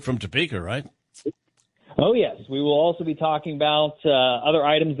update from Topeka, right? Oh, yes. We will also be talking about other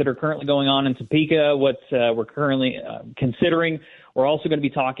items that are currently going on in Topeka, what we're currently considering. We're also going to be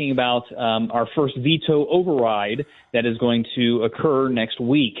talking about our first veto override that is going to occur next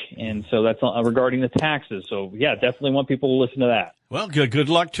week. And so that's regarding the taxes. So, yeah, definitely want people to listen to that. Well, good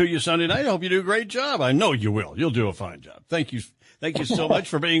luck to you Sunday night. I hope you do a great job. I know you will. You'll do a fine job. Thank you so much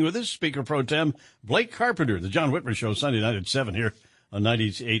for being with us, Speaker Pro Tem Blake Carpenter. The John Whitmer Show, Sunday night at 7 here on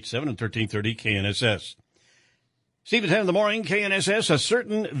 98.7 and 1330 KNSS. Steve at 10 in the morning, KNSS. A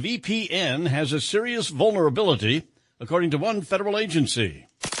certain VPN has a serious vulnerability, according to one federal agency.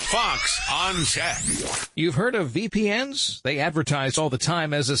 Fox on Tech. You've heard of VPNs? They advertise all the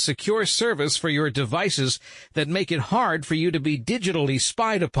time as a secure service for your devices that make it hard for you to be digitally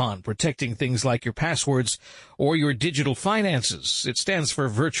spied upon, protecting things like your passwords or your digital finances. It stands for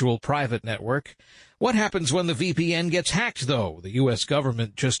Virtual Private Network. What happens when the VPN gets hacked, though? The U.S.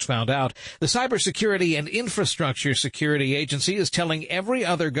 government just found out. The Cybersecurity and Infrastructure Security Agency is telling every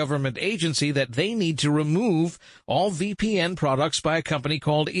other government agency that they need to remove all VPN products by a company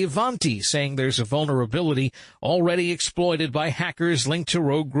called Ivanti, saying there's a vulnerability already exploited by hackers linked to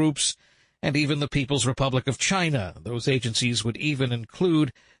rogue groups and even the People's Republic of China. Those agencies would even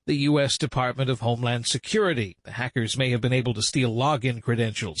include the U.S. Department of Homeland Security. The hackers may have been able to steal login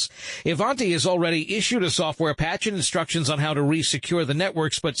credentials. Ivanti has already issued a software patch and instructions on how to re-secure the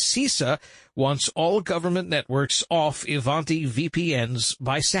networks, but CISA wants all government networks off Ivanti VPNs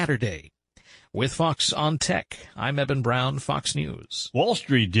by Saturday. With Fox on Tech, I'm Eben Brown, Fox News. Wall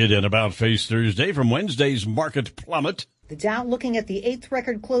Street did an about-face Thursday from Wednesday's market plummet. The Dow looking at the 8th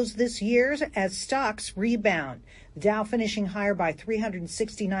record close this year as stocks rebound. The Dow finishing higher by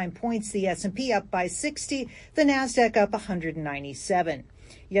 369 points, the S&P up by 60, the Nasdaq up 197.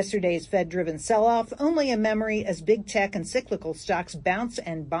 Yesterday's Fed-driven sell-off only a memory as big tech and cyclical stocks bounce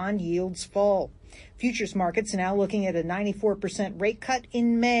and bond yields fall. Futures markets now looking at a 94% rate cut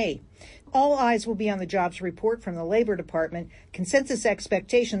in May. All eyes will be on the jobs report from the Labor Department. Consensus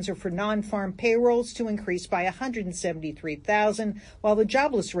expectations are for non-farm payrolls to increase by 173,000, while the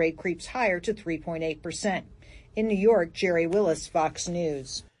jobless rate creeps higher to 3.8%. In New York, Jerry Willis, Fox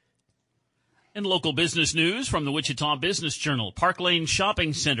News. In local business news from the Wichita Business Journal, Park Lane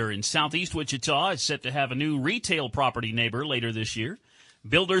Shopping Center in southeast Wichita is set to have a new retail property neighbor later this year.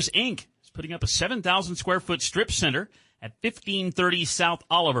 Builders, Inc. is putting up a 7,000 square foot strip center at 1530 South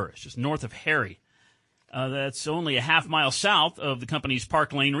Oliver. It's just north of Harry. That's only a half-mile south of the company's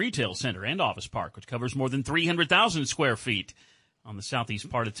Park Lane Retail Center and Office Park, which covers more than 300,000 square feet. On the southeast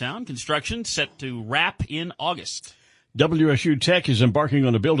part of town, construction set to wrap in August. WSU Tech is embarking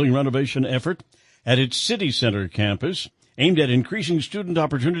on a building renovation effort at its City Center campus aimed at increasing student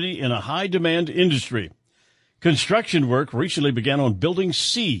opportunity in a high-demand industry. Construction work recently began on Building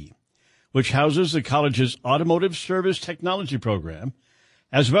C, which houses the college's Automotive Service Technology program,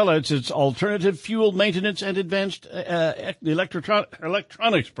 as well as its Alternative Fuel Maintenance and Advanced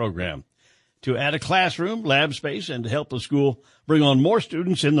Electronics program, to add a classroom, lab space, and to help the school bring on more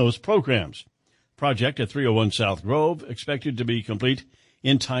students in those programs. Project at 301 South Grove, expected to be complete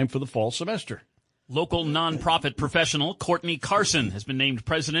in time for the fall semester. Local nonprofit professional Courtney Carson has been named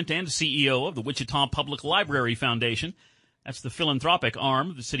president and CEO of the Wichita Public Library Foundation. That's the philanthropic arm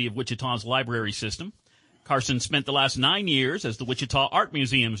of the city of Wichita's library system. Carson spent the last 9 years as the Wichita Art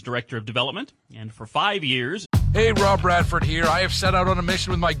Museum's Director of Development, and for 5 years... Hey, Rob Bradford here. I have set out on a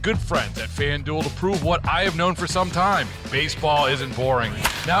mission with my good friends at FanDuel to prove what I have known for some time. Baseball isn't boring.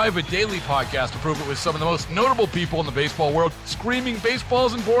 Now I have a daily podcast to prove it with some of the most notable people in the baseball world, screaming baseball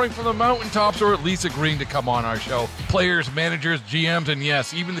isn't boring from the mountaintops, or at least agreeing to come on our show. Players, managers, GMs, and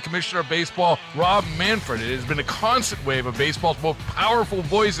yes, even the Commissioner of Baseball, Rob Manfred. It has been a constant wave of baseball's most powerful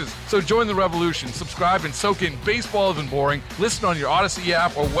voices. So join the revolution. Subscribe and soak in Baseball Isn't Boring. Listen on your Odyssey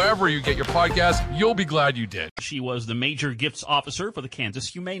app or wherever you get your podcast. You'll be glad you did. She was the major gifts officer for the Kansas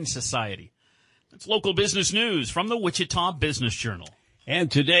Humane Society. That's local business news from the Wichita Business Journal. And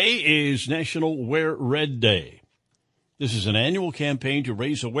today is National Wear Red Day. This is an annual campaign to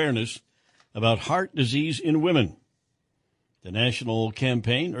raise awareness about heart disease in women. The national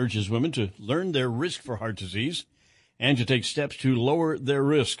campaign urges women to learn their risk for heart disease and to take steps to lower their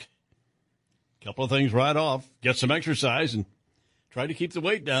risk. A couple of things right off. Get some exercise and try to keep the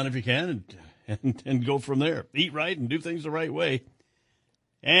weight down if you can, and go from there. Eat right and do things the right way.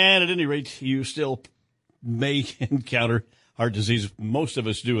 And at any rate, you still may encounter heart disease. Most of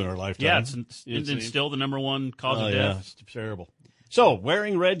us do in our lifetime. Yeah, it's still the number one cause of death. Yeah, it's terrible. So,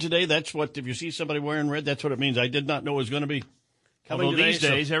 wearing red today, that's what, if you see somebody wearing red, that's what it means. I did not know it was going to be coming Although today. These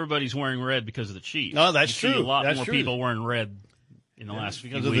days, everybody's wearing red because of the Chief. No, that's true. See a lot that's more true. people wearing red in the last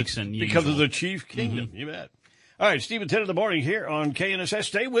few weeks than usual. Because of the Chief Kingdom, you bet. All right, Stephen, 10 in the morning here on KNSS.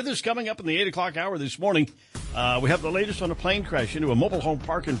 Stay with us. Coming up in the 8 o'clock hour this morning, we have the latest on a plane crash into a mobile home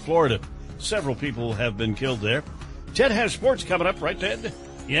park in Florida. Several people have been killed there. Ted has sports coming up, right, Ted?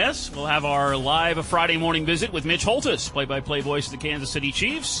 Yes, we'll have our live Friday morning visit with Mitch Holthus, play-by-play voice of the Kansas City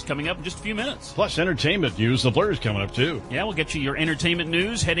Chiefs, coming up in just a few minutes. Plus entertainment news. The Blur's coming up, too. Yeah, we'll get you your entertainment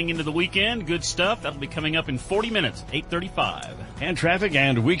news heading into the weekend. Good stuff. That'll be coming up in 40 minutes, 8:35. And traffic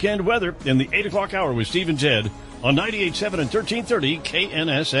and weekend weather in the 8 o'clock hour with Steve and Ted on 98.7 and 1330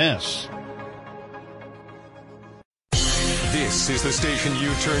 KNSS. This is the station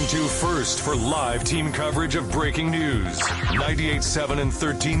you turn to first for live team coverage of breaking news. 98.7 and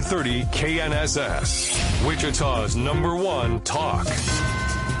 1330 KNSS. Wichita's #1 talk.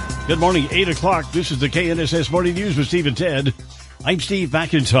 Good morning, 8 o'clock. This is the KNSS Morning News with Steve and Ted. I'm Steve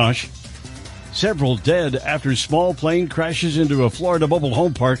McIntosh. Several dead after small plane crashes into a Florida mobile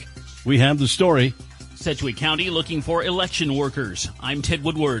home park. We have the story. Sedgwick County looking for election workers. I'm Ted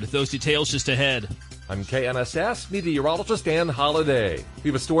Woodward. Those details just ahead. I'm KNSS meteorologist Ann Holliday. We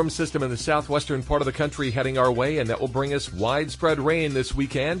have a storm system in the southwestern part of the country heading our way, and that will bring us widespread rain this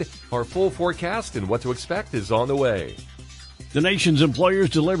weekend. Our full forecast and what to expect is on the way. The nation's employers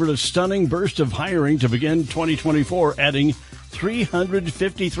delivered a stunning burst of hiring to begin 2024, adding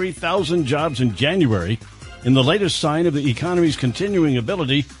 353,000 jobs in January, in the latest sign of the economy's continuing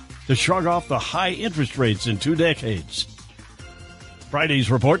ability to shrug off the high interest rates in 2 decades.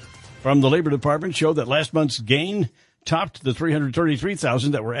 Friday's report from the Labor Department showed that last month's gain topped the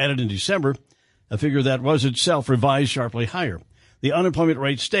 333,000 that were added in December, a figure that was itself revised sharply higher. The unemployment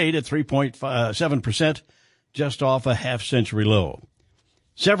rate stayed at 3.7%, just off a half-century low.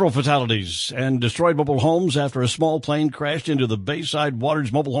 Several fatalities and destroyed mobile homes after a small plane crashed into the Bayside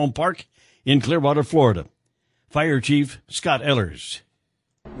Waters Mobile Home Park in Clearwater, Florida. Fire Chief Scott Ehlers.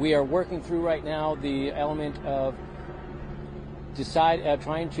 We are working through right now the element of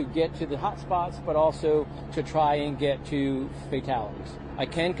trying to get to the hot spots, but also to try and get to fatalities. I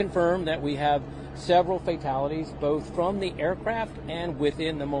can confirm that we have several fatalities, both from the aircraft and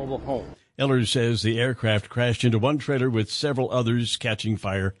within the mobile home. Ehlers says the aircraft crashed into one trailer with several others catching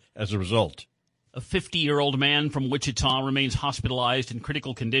fire as a result. A 50-year-old man from Wichita remains hospitalized in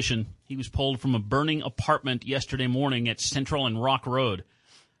critical condition. He was pulled from a burning apartment yesterday morning at Central and Rock Road.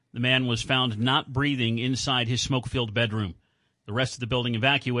 The man was found not breathing inside his smoke-filled bedroom. The rest of the building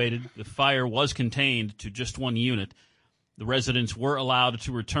evacuated. The fire was contained to just one unit. The residents were allowed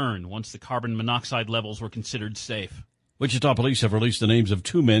to return once the carbon monoxide levels were considered safe. Wichita police have released the names of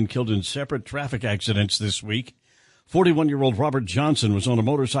 2 men killed in separate traffic accidents this week. 41-year-old Robert Johnson was on a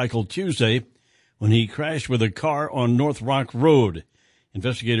motorcycle Tuesday when he crashed with a car on North Rock Road.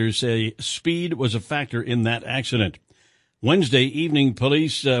 Investigators say speed was a factor in that accident. Wednesday evening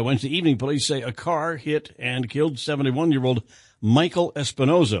police say a car hit and killed 71-year-old Michael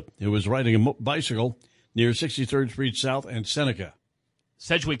Espinoza, who was riding a bicycle near 63rd Street South and Seneca.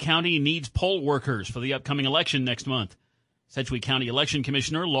 Sedgwick County needs poll workers for the upcoming election next month. Sedgwick County Election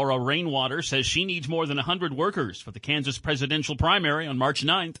Commissioner Laura Rainwater says she needs more than 100 workers for the Kansas presidential primary on March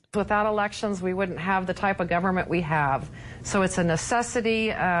 9th. Without elections, we wouldn't have the type of government we have. So it's a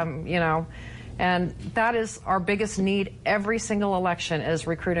necessity, and that is our biggest need every single election is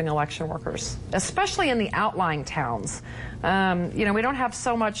recruiting election workers, especially in the outlying towns. We don't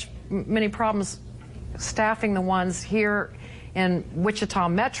have many problems staffing the ones here in Wichita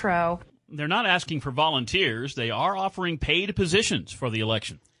Metro. They're not asking for volunteers. They are offering paid positions for the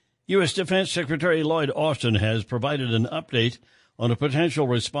election. U.S. Defense Secretary Lloyd Austin has provided an update on a potential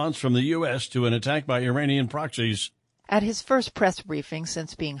response from the U.S. to an attack by Iranian proxies. At his first press briefing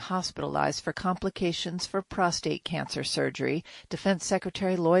since being hospitalized for complications for prostate cancer surgery, Defense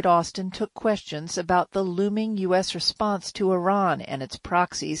Secretary Lloyd Austin took questions about the looming U.S. response to Iran and its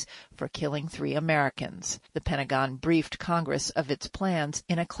proxies for killing 3 Americans. The Pentagon briefed Congress of its plans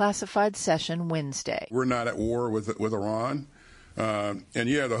in a classified session Wednesday. We're not at war with Iran. The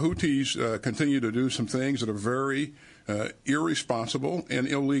Houthis continue to do some things that are very irresponsible and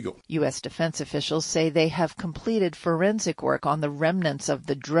illegal. U.S. defense officials say they have completed forensic work on the remnants of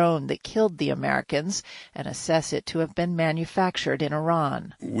the drone that killed the Americans and assess it to have been manufactured in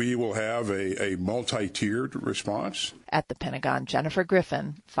Iran. We will have a multi-tiered response. At the Pentagon, Jennifer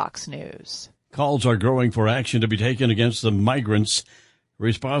Griffin, Fox News. Calls are growing for action to be taken against the migrants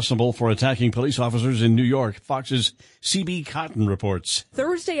responsible for attacking police officers in New York. Fox's C.B. Cotton reports.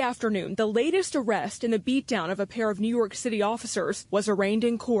 Thursday afternoon, the latest arrest in the beatdown of a pair of New York City officers was arraigned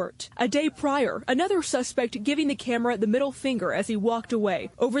in court. A day prior, another suspect giving the camera the middle finger as he walked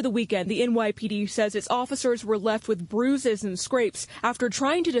away. Over the weekend, the NYPD says its officers were left with bruises and scrapes after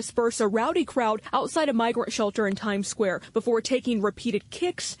trying to disperse a rowdy crowd outside a migrant shelter in Times Square before taking repeated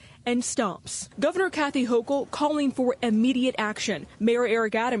kicks and stomps. Governor Kathy Hochul calling for immediate action. Mayor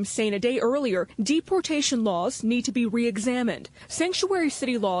Eric Adams saying a day earlier, deportation laws need to be re-examined. Sanctuary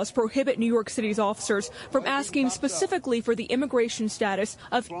city laws prohibit New York City's officers from asking specifically for the immigration status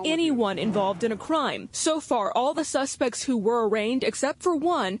of anyone involved in a crime. So far, all the suspects who were arraigned, except for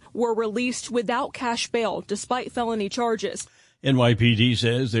one, were released without cash bail, despite felony charges. NYPD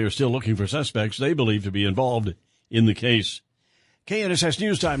says they are still looking for suspects they believe to be involved in the case. KNSS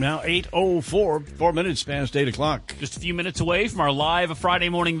News Time now, 8:04, 4 minutes past 8 o'clock. Just a few minutes away from our live Friday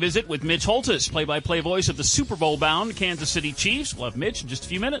morning visit with Mitch Holthus, play-by-play voice of the Super Bowl-bound Kansas City Chiefs. We'll have Mitch in just a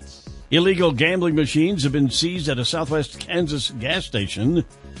few minutes. Illegal gambling machines have been seized at a Southwest Kansas gas station.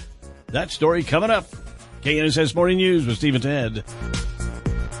 That story coming up. KNSS Morning News with Steve and Ted.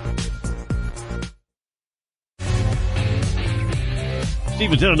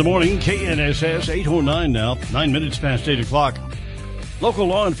 Steve and Ted in the morning, KNSS, 8:09 now, 9 minutes past 8 o'clock. Local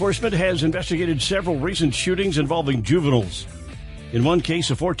law enforcement has investigated several recent shootings involving juveniles. In one case,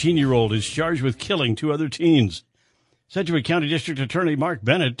 a 14-year-old is charged with killing 2 other teens. Sedgwick County District Attorney Mark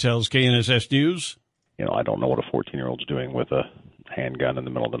Bennett tells KNSS News. I don't know what a 14-year-old's doing with a handgun in the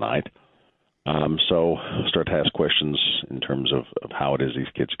middle of the night. So start to ask questions in terms of how it is these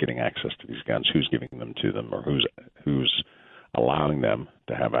kids getting access to these guns, who's giving them to them, or who's allowing them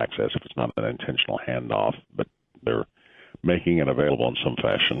to have access if it's not an intentional handoff, but they're making it available in some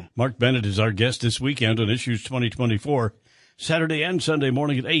fashion. Mark Bennett is our guest this weekend on Issues 2024, Saturday and Sunday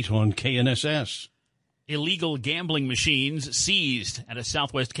morning at 8 on KNSS. Illegal gambling machines seized at a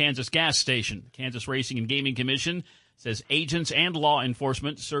Southwest Kansas gas station. Kansas Racing and Gaming Commission says agents and law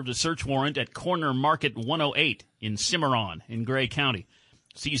enforcement served a search warrant at Corner Market 108 in Cimarron in Gray County,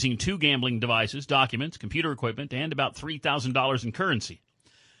 seizing 2 gambling devices, documents, computer equipment, and about $3,000 in currency.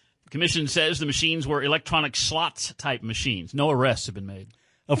 The commission says the machines were electronic slots-type machines. No arrests have been made.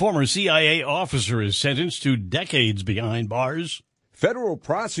 A former CIA officer is sentenced to decades behind bars. Federal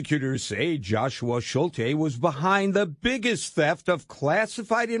prosecutors say Joshua Schulte was behind the biggest theft of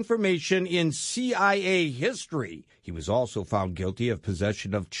classified information in CIA history. He was also found guilty of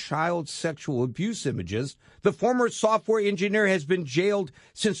possession of child sexual abuse images. The former software engineer has been jailed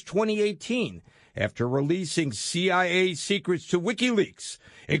since 2018 after releasing CIA secrets to WikiLeaks,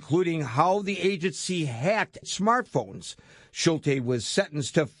 including how the agency hacked smartphones. Schulte was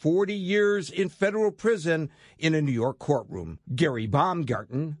sentenced to 40 years in federal prison in a New York courtroom. Gary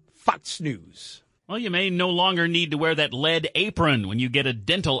Baumgarten, Fox News. Well, you may no longer need to wear that lead apron when you get a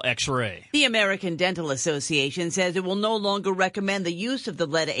dental x-ray. The American Dental Association says it will no longer recommend the use of the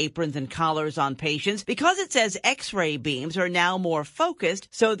lead aprons and collars on patients because it says x-ray beams are now more focused,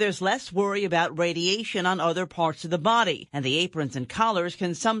 so there's less worry about radiation on other parts of the body. And the aprons and collars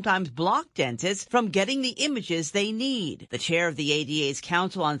can sometimes block dentists from getting the images they need. The chair of the ADA's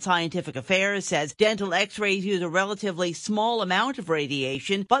Council on Scientific Affairs says dental x-rays use a relatively small amount of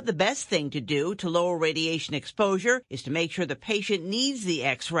radiation, but the best thing to do to lower radiation exposure is to make sure the patient needs the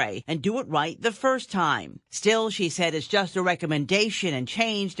x-ray and do it right the first time. Still, she said, it's just a recommendation and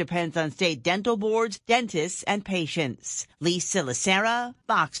change depends on state dental boards, dentists, and patients. Lisa Lacera,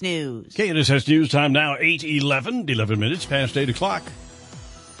 Fox News. KNSS News Time now 8:11, 11 minutes past 8 o'clock.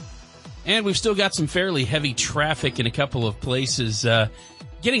 And we've still got some fairly heavy traffic in a couple of places.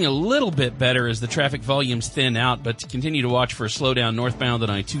 Getting a little bit better as the traffic volumes thin out, but continue to watch for a slowdown northbound on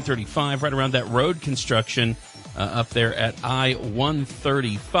I-235 right around that road construction up there at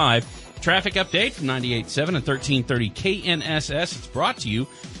I-135. Traffic update from 98.7 and 1330 KNSS. It's brought to you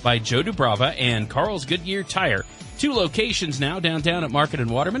by Joe Dubrava and Carl's Goodyear Tire. 2 locations now, downtown at Market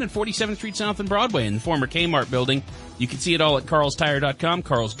and Waterman and 47th Street South and Broadway in the former Kmart building. You can see it all at carlstire.com.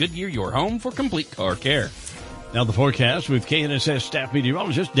 Carl's Goodyear, your home for complete car care. Now the forecast with KNSS staff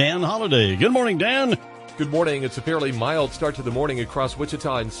meteorologist Dan Holliday. Good morning, Dan. Good morning. It's a fairly mild start to the morning across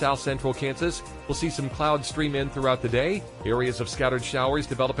Wichita and south central Kansas. We'll see some clouds stream in throughout the day. Areas of scattered showers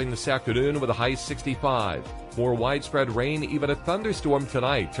developing this afternoon with a high 65. More widespread rain, even a thunderstorm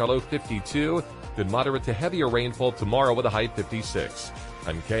tonight, low 52. Then moderate to heavier rainfall tomorrow with a high 56.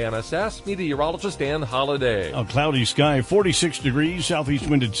 I'm KNSS meteorologist Dan Holliday. A cloudy sky, 46 degrees, southeast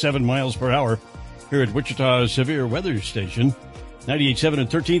wind at 7 miles per hour. Here at Wichita's Severe Weather Station, 98.7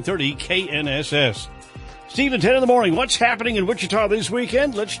 and 1330 KNSS. Steve and 10 in the morning. What's happening in Wichita this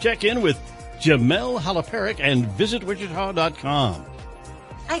weekend? Let's check in with Jamel Halaparic and visitwichita.com.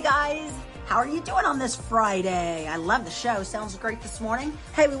 Hey, guys. How are you doing on this Friday? I love the show. Sounds great this morning.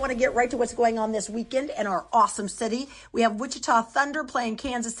 Hey, we want to get right to what's going on this weekend in our awesome city. We have Wichita Thunder playing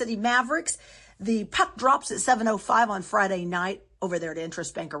Kansas City Mavericks. The puck drops at 7:05 on Friday night over there at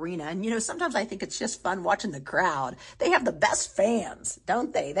Interest Bank Arena. And, you know, sometimes I think it's just fun watching the crowd. They have the best fans,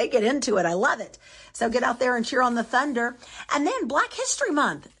 don't they? They get into it. I love it. So get out there and cheer on the Thunder. And then Black History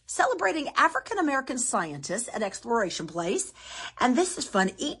Month, celebrating African-American scientists at Exploration Place. And this is fun.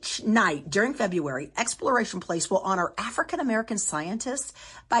 Each night during February, Exploration Place will honor African-American scientists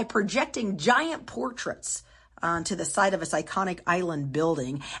by projecting giant portraits onto the side of its iconic island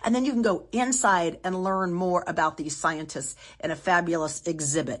building. And then you can go inside and learn more about these scientists in a fabulous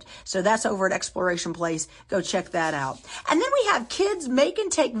exhibit. So that's over at Exploration Place. Go check that out. And then we have Kids Make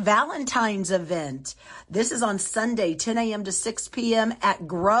and Take Valentine's event. This is on Sunday, 10 a.m. to 6 p.m. at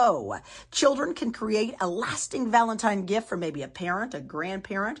Grow. Children can create a lasting Valentine gift for maybe a parent, a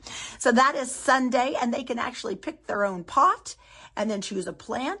grandparent. So that is Sunday, and they can actually pick their own pot and then choose a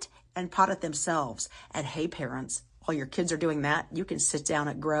plant and pot it themselves. And hey, parents, while your kids are doing that, you can sit down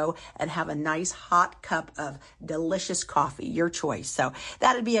at Grow and have a nice hot cup of delicious coffee, your choice. So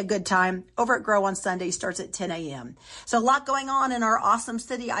that'd be a good time. Over at Grow on Sunday, starts at 10 a.m. So a lot going on in our awesome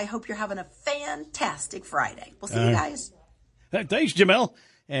city. I hope you're having a fantastic Friday. We'll see you guys. Thanks, Jamel.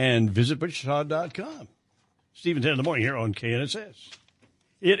 And visit Wichita.com. Stephen 10 in the morning here on KNSS.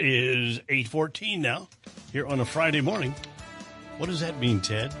 It is 8:14 now here on a Friday morning. What does that mean,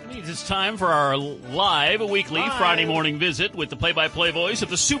 Ted? It means it's time for our weekly Friday morning visit with the play-by-play voice of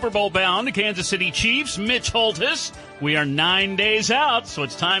the Super Bowl-bound Kansas City Chiefs, Mitch Holthus. We are 9 days out, so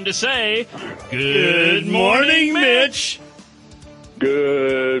it's time to say, Good morning, Mitch.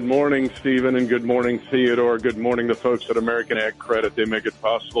 Good morning, Stephen, and good morning, Theodore. Good morning, the folks at American Ag Credit. They make it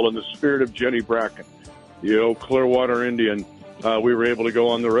possible in the spirit of Jenny Bracken, the old Clearwater Indian. We were able to go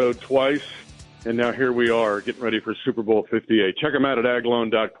on the road twice. And now here we are getting ready for Super Bowl 58. Check them out at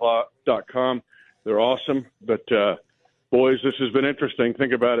agloan.com. They're awesome. But, boys, this has been interesting.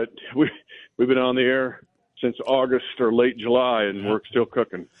 Think about it. We've been on the air since August or late July, and we're still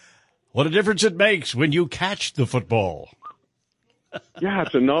cooking. What a difference it makes when you catch the football. Yeah,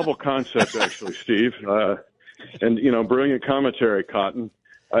 it's a novel concept, actually, Steve. And, brilliant commentary, Cotton.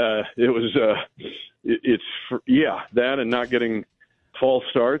 That and not getting false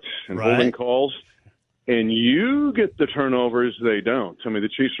starts and holding calls. And you get the turnovers, they don't. I mean, the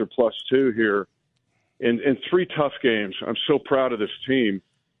Chiefs are +2 here in 3 tough games. I'm so proud of this team,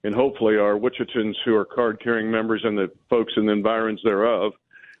 and hopefully our Wichitans who are card-carrying members and the folks in the environs thereof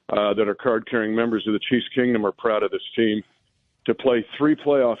that are card-carrying members of the Chiefs Kingdom are proud of this team to play 3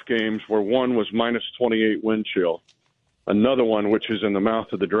 playoff games where one was -28 wind chill, another one which is in the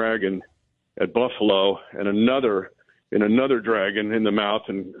mouth of the dragon at Buffalo, and another in another dragon in the mouth,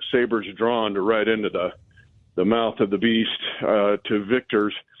 and sabers drawn to right into the mouth of the beast to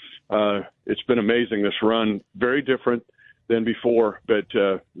victors. It's been amazing, this run. Very different than before, but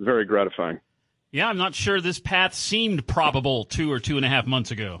very gratifying. Yeah, I'm not sure this path seemed probable 2 or 2.5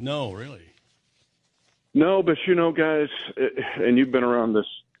 months ago. No, really. No, but guys, and you've been around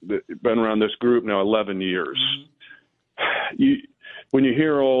this group now 11 years. Mm-hmm. When you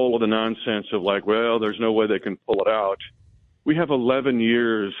hear all of the nonsense of there's no way they can pull it out. We have 11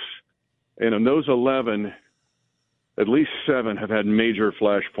 years, and in those 11, at least 7 have had major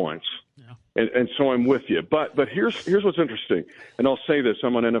flashpoints. Yeah. And so I'm with you. But here's what's interesting, and I'll say this.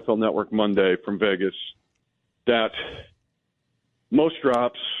 I'm on NFL Network Monday from Vegas, that most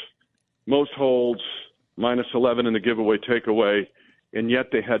drops, most holds, -11 in the giveaway takeaway, and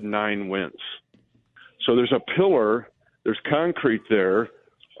yet they had 9 wins. So there's a pillar. There's concrete there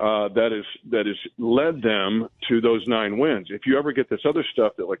that is led them to those 9 wins. If you ever get this other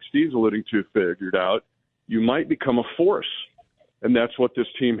stuff that, like Steve's alluding to, figured out, you might become a force, and that's what this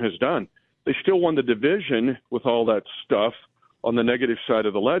team has done. They still won the division with all that stuff on the negative side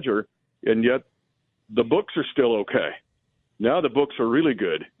of the ledger, and yet the books are still okay. Now the books are really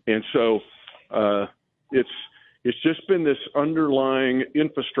good, and so it's just been this underlying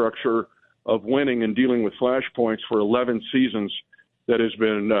infrastructure of winning and dealing with flashpoints for 11 seasons that has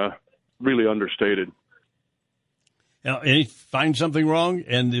been really understated. And he finds something wrong,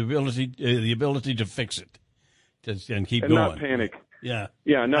 and the ability to fix it, and keep and going. Not panic. Yeah,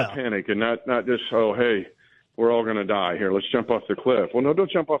 not panic, and not just hey, we're all going to die here. Let's jump off the cliff. Well, no, don't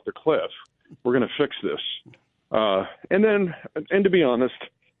jump off the cliff. We're going to fix this. And to be honest,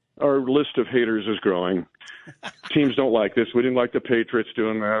 our list of haters is growing. Teams don't like this. We didn't like the Patriots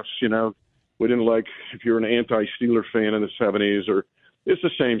doing this. We didn't like if you're an anti-Steeler fan in the 70s, or it's the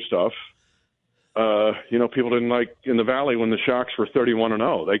same stuff. People didn't like in the Valley when the Shocks were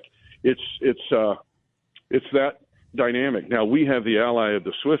 31-0. It's that dynamic. Now we have the ally of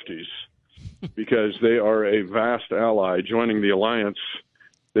the Swifties because they are a vast ally joining the alliance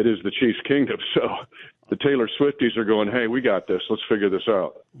that is the Chiefs Kingdom. So the Taylor Swifties are going, hey, we got this. Let's figure this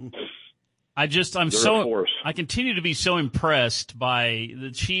out. I continue to be so impressed by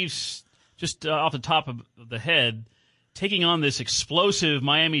the Chiefs, just off the top of the head, taking on this explosive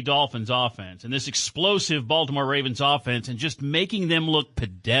Miami Dolphins offense and this explosive Baltimore Ravens offense and just making them look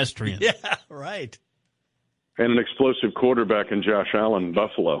pedestrian. Yeah, right. And an explosive quarterback in Josh Allen in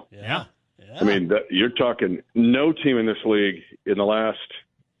Buffalo. Yeah. I mean, you're talking no team in this league in the last,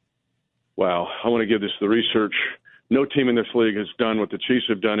 I want to give this the research. No team in this league has done what the Chiefs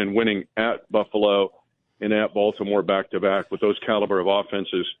have done in winning at Buffalo and at Baltimore back-to-back with those caliber of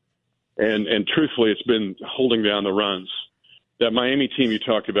offenses. And truthfully, it's been holding down the runs. That Miami team you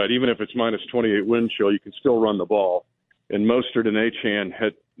talked about, even if it's -28 wind chill, you can still run the ball. And Mostert and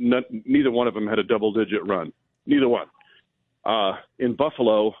Achane neither one of them had a double-digit run. Neither one. In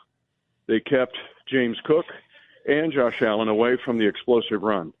Buffalo, they kept James Cook and Josh Allen away from the explosive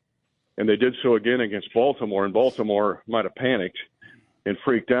run. And they did so again against Baltimore, and Baltimore might have panicked and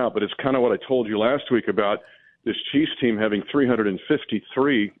freaked out. But it's kind of what I told you last week about this Chiefs team having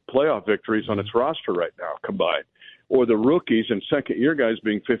 353 playoff victories on its roster right now combined, or the rookies and second-year guys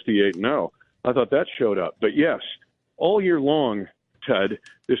being 58-0. I thought that showed up. But, yes, all year long, Ted,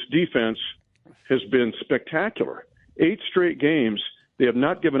 this defense has been spectacular. 8 straight games, they have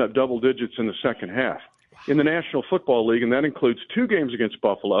not given up double digits in the second half. In the National Football League, and that includes 2 games against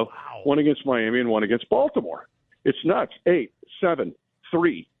Buffalo, one against Miami and one against Baltimore. It's nuts. 8, 7,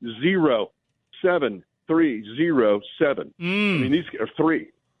 3, 0, 7, 3, 0, 7. I mean, these are 3.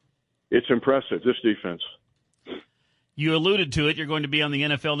 It's impressive, this defense. You alluded to it. You're going to be on the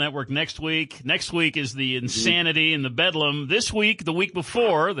NFL Network next week. Next week is the insanity and the bedlam. This week, the week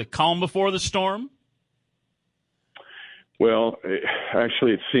before, the calm before the storm? Well,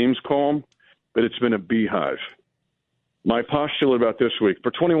 actually, it seems calm, but it's been a beehive. My postulate about this week,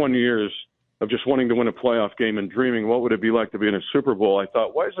 for 21 years of just wanting to win a playoff game and dreaming what would it be like to be in a Super Bowl, I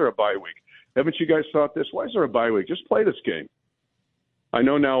thought, why is there a bye week? Haven't you guys thought this? Why is there a bye week? Just play this game. I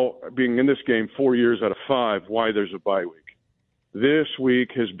know now, being in this game 4 years out of 5, why there's a bye week. This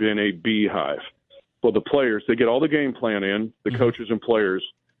week has been a beehive. Well, the players, they get all the game plan in, the coaches and players.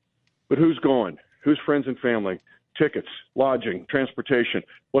 But who's going? Who's friends and family? Tickets, lodging, transportation.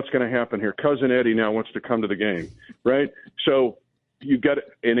 What's going to happen here? Cousin Eddie now wants to come to the game, right? So you got it.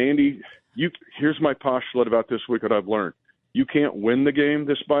 And Andy, here's my postulate about this week that I've learned. You can't win the game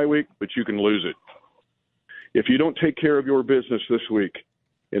this bye week, but you can lose it. If you don't take care of your business this week,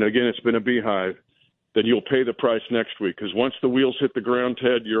 and again, it's been a beehive, then you'll pay the price next week. Because once the wheels hit the ground,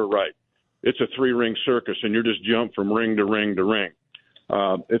 Ted, you're right. It's a 3-ring circus, and you're just jump from ring to ring to ring.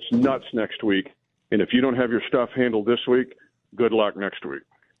 It's nuts next week. And if you don't have your stuff handled this week, good luck next week.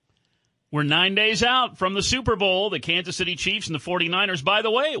 We're 9 days out from the Super Bowl, the Kansas City Chiefs and the 49ers. By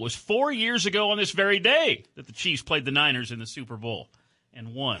the way, it was 4 years ago on this very day that the Chiefs played the Niners in the Super Bowl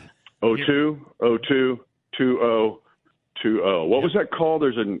and won. 02, 02, 2-0, 2-0. What was that called?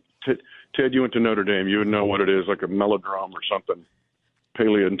 There's Ted, you went to Notre Dame. You would know what it is, like a melodrome or something,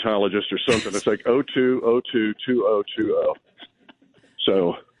 paleontologist or something. It's like 02, 02, 20, 20.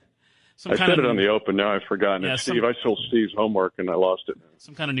 So I said it on the open. Now I've forgotten it. Steve, I stole Steve's homework and I lost it.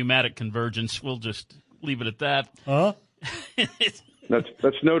 Some kind of pneumatic convergence. We'll just leave it at that. Huh?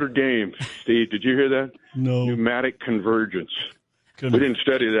 That's Notre Dame, Steve. Did you hear that? No. Pneumatic convergence. We didn't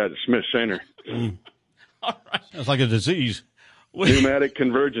study that at Smith Center. All right. That's like a disease. Pneumatic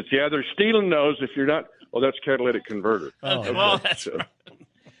convergence. Yeah, they're stealing those if you're not. Well, that's catalytic converter. Oh, okay. Well, that's right.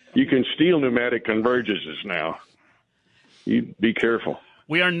 You can steal pneumatic convergences now. You be careful.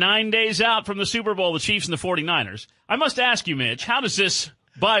 We are 9 days out from the Super Bowl, the Chiefs and the 49ers. I must ask you, Mitch, how does this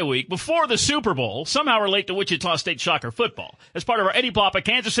bye week before the Super Bowl somehow relate to Wichita State Shocker football? As part of our Eddie Papa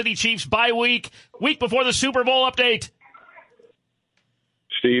Kansas City Chiefs bye week before the Super Bowl update.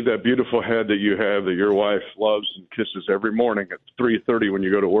 Steve, that beautiful head that you have that your wife loves and kisses every morning at 3:30 when you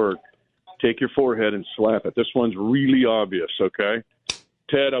go to work, take your forehead and slap it. This one's really obvious, okay?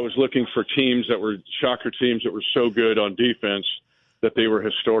 Ted, I was looking for teams that were Shocker teams that were so good on defense that they were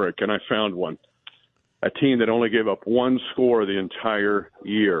historic, and I found one. A team that only gave up one score the entire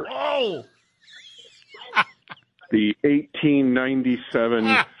year. Oh! The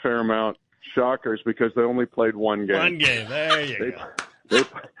 1897 Fairmount Shockers, because they only played one game. One game. There you go.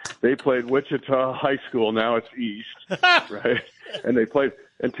 They played Wichita High School. Now it's East, right? And they played.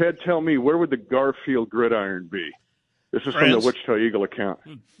 And Ted, tell me, where would the Garfield Gridiron be? This is from the Wichita Eagle account.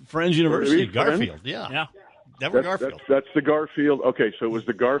 Friends University, Garfield. Yeah. Garfield. That's the Garfield. Okay, so it was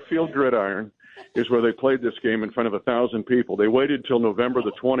the Garfield Gridiron is where they played this game in front of 1,000 people. They waited till November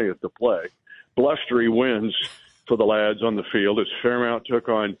the 20th to play. Blustery wins for the lads on the field as Fairmount took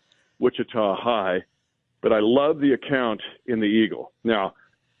on Wichita High. But I love the account in the Eagle. Now,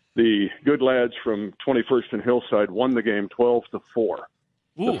 the good lads from 21st and Hillside won the game 12-4.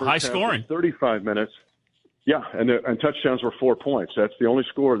 Ooh, high scoring. 35 minutes. Yeah, and touchdowns were 4 points. That's the only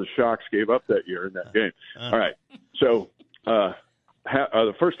score the Shocks gave up that year in that game. All right. So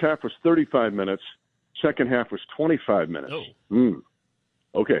the first half was 35 minutes. Second half was 25 minutes. Oh.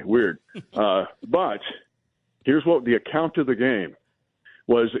 Okay, weird. But here's what the account of the game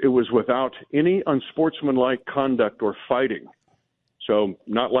was. It was without any unsportsmanlike conduct or fighting. So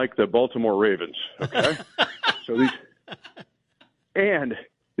not like the Baltimore Ravens, okay? And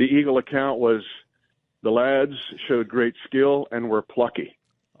the Eagle account was the lads showed great skill and were plucky.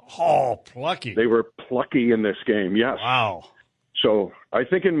 Oh, plucky. They were plucky in this game, yes. Wow. So I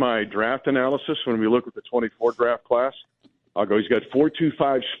think in my draft analysis, when we look at the 24 draft class, I'll go, he's got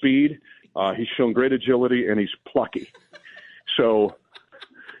 4.25 speed, he's shown great agility, and he's plucky. So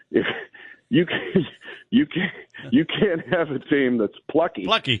if you can't have a team that's plucky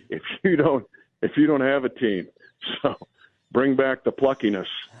if you don't have a team. So bring back the pluckiness.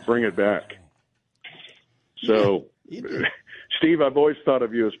 Bring it back. So, Steve, I've always thought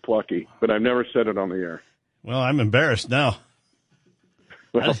of you as plucky, but I've never said it on the air. Well, I'm embarrassed now.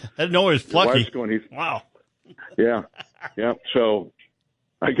 Well, I didn't know he was plucky. Wow. Yeah. So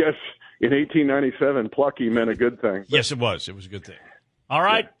I guess in 1897, plucky meant a good thing. Yes, it was. It was a good thing. All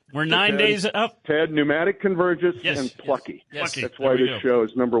right. We're 9 days up. Ted, pneumatic convergence and plucky. Yes. That's why this show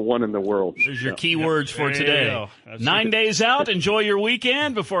is number one in the world. There's your key words for today. 9 days out. Enjoy your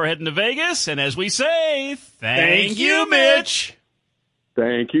weekend before heading to Vegas. And as we say, thank you, Mitch.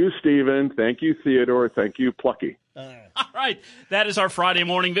 Thank you, Stephen. Thank you, Theodore. Thank you, Plucky. All right. That is our Friday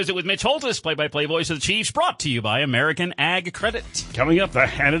morning visit with Mitch Holthus, play-by-play voice of the Chiefs, brought to you by American Ag Credit. Coming up, the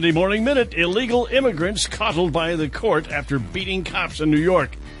Hannity Morning Minute, illegal immigrants coddled by the court after beating cops in New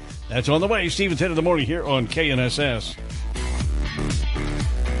York. That's on the way. Stephen 10 in the morning here on KNSS.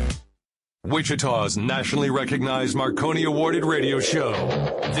 Wichita's nationally recognized Marconi awarded radio show.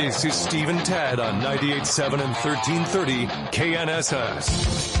 This is Steve and Tad on 98.7 and 1330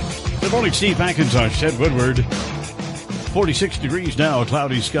 KNSS. Good morning, Steve McIntosh, Ted Woodward. 46 degrees now, a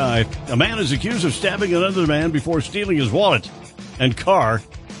cloudy sky. A man is accused of stabbing another man before stealing his wallet and car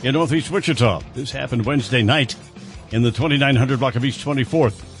in northeast Wichita. This happened Wednesday night in the 2900 block of East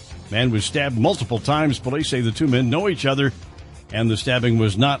 24th. Man was stabbed multiple times. Police say the two men know each other, and the stabbing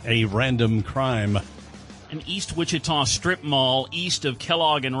was not a random crime. An East Wichita strip mall east of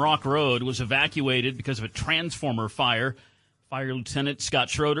Kellogg and Rock Road was evacuated because of a transformer fire. Fire Lieutenant Scott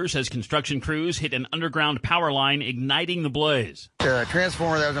Schroeder says construction crews hit an underground power line, igniting the blaze. The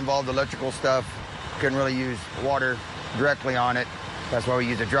transformer that was involved, electrical stuff, couldn't really use water directly on it. That's why we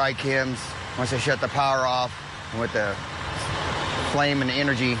use the dry chems. Once they shut the power off, and with the flame and the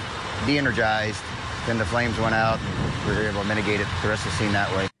energy de-energized, then the flames went out, and we were able to mitigate it, the rest of the scene that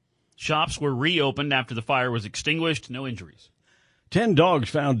way. Shops were reopened after the fire was extinguished. No injuries. 10 dogs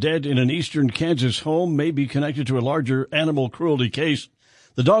found dead in an eastern Kansas home may be connected to a larger animal cruelty case.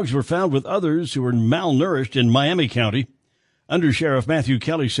 The dogs were found with others who were malnourished in Miami County. Under Sheriff Matthew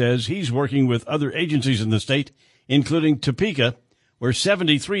Kelly says he's working with other agencies in the state, including Topeka, where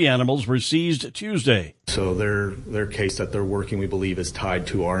 73 animals were seized Tuesday. So their case that they're working, we believe, is tied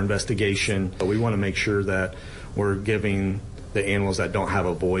to our investigation. We want to make sure that we're giving the animals that don't have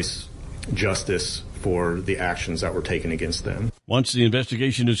a voice justice for the actions that were taken against them. Once the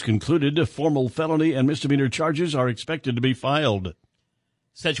investigation is concluded, formal felony and misdemeanor charges are expected to be filed.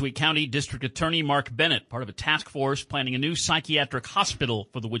 Sedgwick County District Attorney Mark Bennett, part of a task force planning a new psychiatric hospital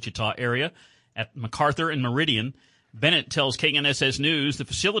for the Wichita area at MacArthur and Meridian. Bennett tells KNSS News the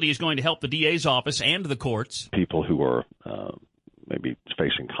facility is going to help the DA's office and the courts. People who are maybe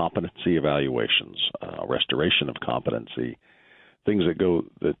facing competency evaluations, restoration of competency, things that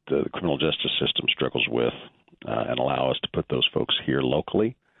the criminal justice system struggles with, and allow us to put those folks here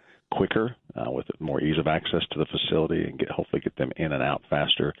locally, quicker, with more ease of access to the facility, and hopefully get them in and out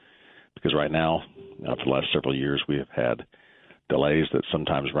faster. Because right now, for the last several years, we have had delays that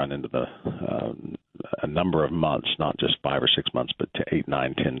sometimes run into a number of months, not just 5 or 6 months, but to 8,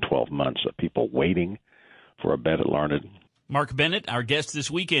 9, 10, 12 months of people waiting for a bed at Larned. Mark Bennett, our guest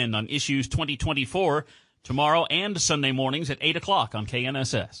this weekend on Issues 2024, tomorrow and Sunday mornings at 8 o'clock on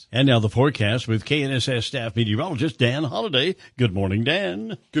KNSS. And now the forecast with KNSS staff meteorologist Dan Holliday. Good morning,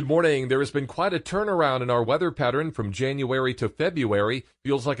 Dan. Good morning. There has been quite a turnaround in our weather pattern from January to February.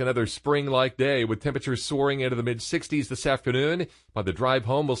 Feels like another spring-like day with temperatures soaring into the mid-60s this afternoon. By the drive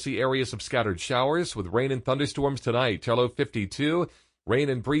home, we'll see areas of scattered showers with rain and thunderstorms tonight. Low 52. Rain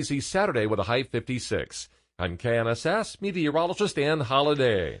and breezy Saturday with a high 56. I'm KNSS meteorologist Dan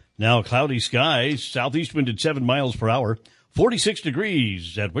Holliday. Now cloudy skies, southeast wind at 7 miles per hour, 46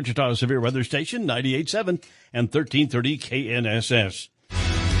 degrees at Wichita Severe Weather Station, 98.7 and 1330 KNSS.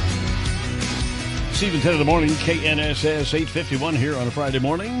 Steve and Ted in the morning, KNSS 8:51 here on a Friday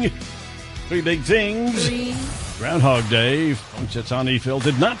morning. Three big things. Groundhog Day. Punxsutawney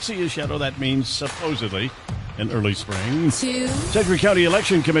did not see a shadow. That means supposedly in early spring. 2. Sedgwick County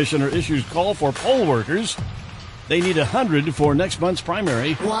Election Commissioner issues call for poll workers. They need 100 for next month's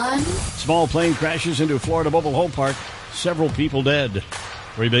primary. 1. Small plane crashes into Florida Mobile Home Park. Several people dead.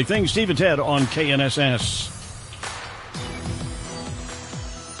 Three big things. Steve and Ted on KNSS.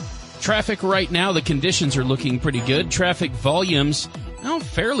 Traffic right now, the conditions are looking pretty good. Traffic volumes,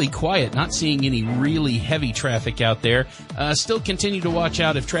 fairly quiet. Not seeing any really heavy traffic out there. Still continue to watch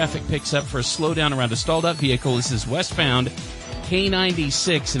out if traffic picks up for a slowdown around a stalled up vehicle. This is westbound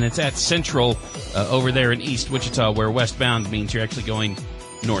K96, and it's at Central over there in East Wichita, where westbound means you're actually going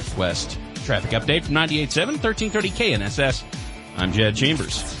northwest. Traffic update from 98.7, 1330 KNSS. I'm Jed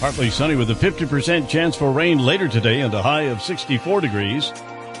Chambers. Partly sunny with a 50% chance for rain later today and a high of 64 degrees.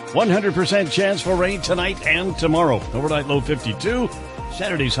 100% chance for rain tonight and tomorrow. Overnight low 52,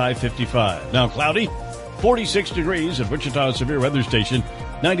 Saturday's high 55. Now cloudy, 46 degrees at Wichita Severe Weather Station,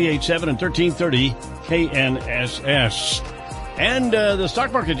 98.7 and 1330 KNSS. And the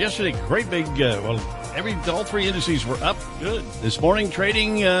stock market yesterday, great big, all three indices were up good. This morning,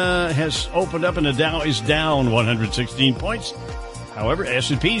 trading has opened up and the Dow is down 116 points. However,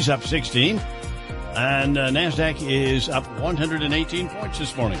 S&P's up 16. And NASDAQ is up 118 points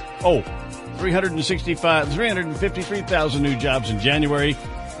this morning. 353,000 new jobs in January,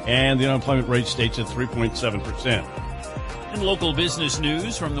 and the unemployment rate stays at 3.7%. And local business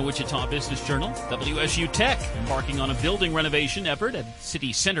news from the Wichita Business Journal. WSU Tech embarking on a building renovation effort at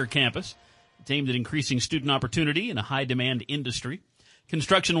City Center campus. It's aimed at increasing student opportunity in a high-demand industry.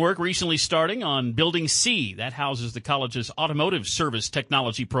 Construction work recently starting on Building C. That houses the college's automotive service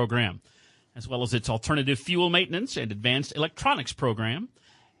technology program. as well as its alternative fuel maintenance and advanced electronics program.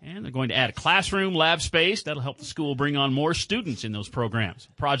 And they're going to add a classroom, lab space. That'll help the school bring on more students in those programs.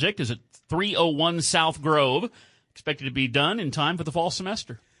 The project is at 301 South Grove, expected to be done in time for the fall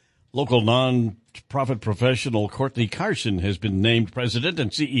semester. Local non-profit professional Courtney Carson has been named president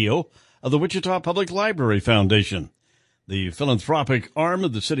and CEO of the Wichita Public Library Foundation, the philanthropic arm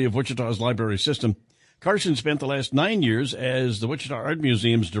of the City of Wichita's library system. Carson spent the last 9 years as the Wichita Art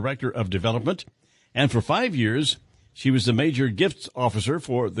Museum's Director of Development, and for 5 years, she was the major gifts officer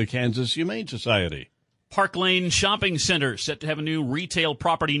for the Kansas Humane Society. Park Lane Shopping Center set to have a new retail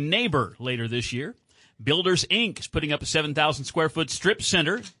property neighbor later this year. Builders, Inc. is putting up a 7,000-square-foot strip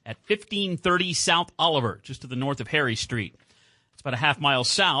center at 1530 South Oliver, just to the north of Harry Street. It's about a half-mile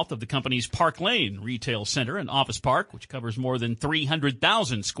south of the company's Park Lane Retail Center and Office Park, which covers more than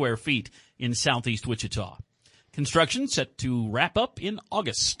 300,000 square feet in southeast Wichita. Construction set to wrap up in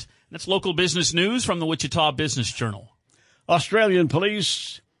August. That's local business news from the Wichita Business Journal. Australian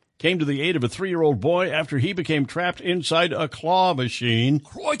police came to the aid of a 3-year-old boy after he became trapped inside a claw machine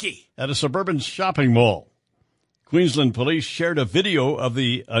Crikey! At a suburban shopping mall. Queensland police shared a video of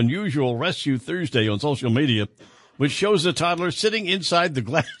the unusual rescue Thursday on social media, which shows the toddler sitting inside the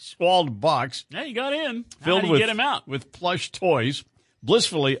glass-walled box. Yeah, he got in. Filled How did he get him out? With plush toys,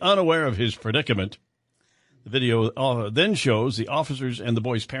 blissfully unaware of his predicament. The video then shows the officers and the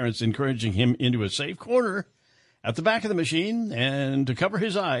boy's parents encouraging him into a safe corner at the back of the machine and to cover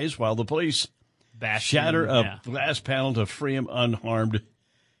his eyes while the police shatter a glass panel to free him unharmed.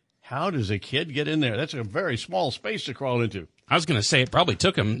 How does a kid get in there? That's a very small space to crawl into. I was going to say it probably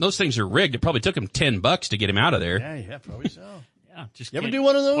took him, those things are rigged, it probably took him $10 to get him out of there. Yeah, probably so. Yeah, just you ever do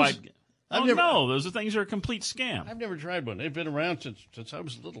one of those? No, those things are a complete scam. I've never tried one. They've been around since I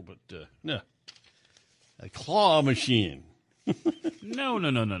was little, but no. A claw machine. No.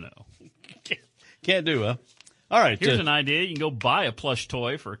 Can't do, huh? All right. Here's an idea. You can go buy a plush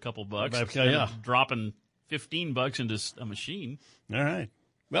toy for a couple bucks instead yeah. of dropping $15 into a machine. All right.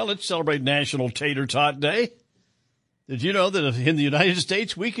 Well, let's celebrate National Tater Tot Day. Did you know that in the United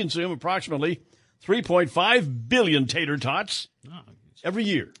States, we consume approximately 3.5 billion tater tots every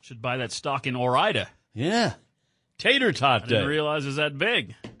year? Should buy that stock in Ore-Ida. Yeah. Tater Tot Day. I didn't realize it's that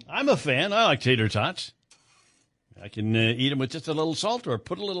big. I'm a fan. I like tater tots. I can eat them with just a little salt or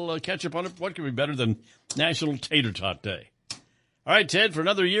put a little ketchup on it. What could be better than National Tater Tot Day? All right, Ted, for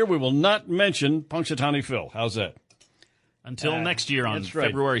another year, we will not mention Punxsutawney Phil. How's that? Until next year on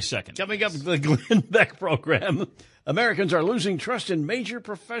February 2nd. Coming up, the Glenn Beck program. Americans are losing trust in major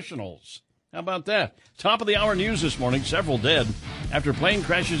professionals. How about that? Top of the hour news this morning, several dead after plane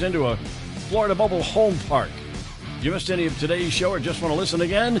crashes into a Florida mobile home park. If you missed any of today's show or just want to listen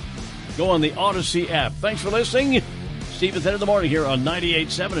again, go on the Odyssey app. Thanks for listening. Steve at 10 in the morning here on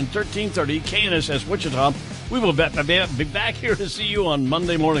 98.7 and 1330 KNSS Wichita. We will be back here to see you on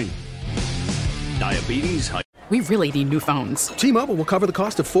Monday morning. Diabetes. We really need new phones. T-Mobile will cover the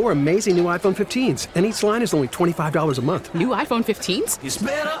cost of 4 amazing new iPhone 15s, and each line is only $25 a month. New iPhone 15s? It's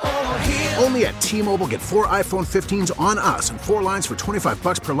better over here. Only at T-Mobile, get 4 iPhone 15s on us and 4 lines for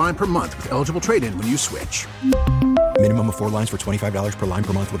 $25 per line per month with eligible trade-in when you switch. Minimum of 4 lines for $25 per line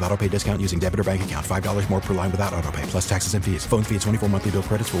per month with autopay discount using debit or bank account. $5 more per line without autopay, plus taxes and fees. Phone fee at 24 monthly bill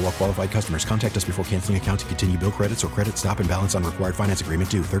credits for well-qualified customers. Contact us before canceling account to continue bill credits or credit stop and balance on required finance agreement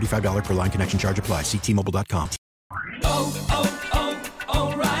due. $35 per line connection charge applies. See T-Mobile.com.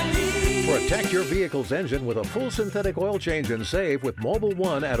 O'Reilly. Protect your vehicle's engine with a full synthetic oil change and save with Mobile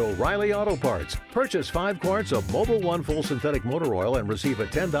One at O'Reilly Auto Parts. Purchase 5 quarts of Mobile One full synthetic motor oil and receive a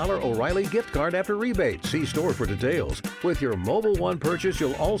 $10 O'Reilly gift card after rebate. See store for details. With your Mobile One purchase,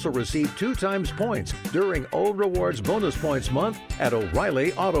 you'll also receive 2 times points during O Rewards Bonus Points Month at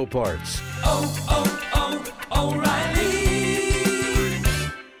O'Reilly Auto Parts. O'Reilly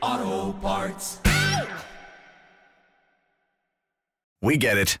Auto Parts. We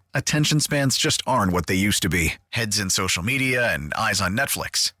get it. Attention spans just aren't what they used to be. Heads in social media and eyes on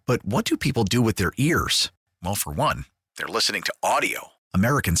Netflix. But what do people do with their ears? Well, for one, they're listening to audio.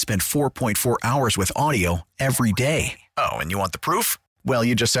 Americans spend 4.4 hours with audio every day. Oh, and you want the proof? Well,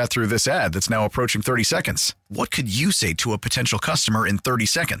 you just sat through this ad that's now approaching 30 seconds. What could you say to a potential customer in 30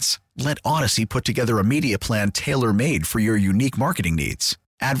 seconds? Let Odyssey put together a media plan tailor-made for your unique marketing needs.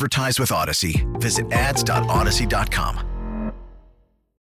 Advertise with Odyssey. Visit ads.odyssey.com.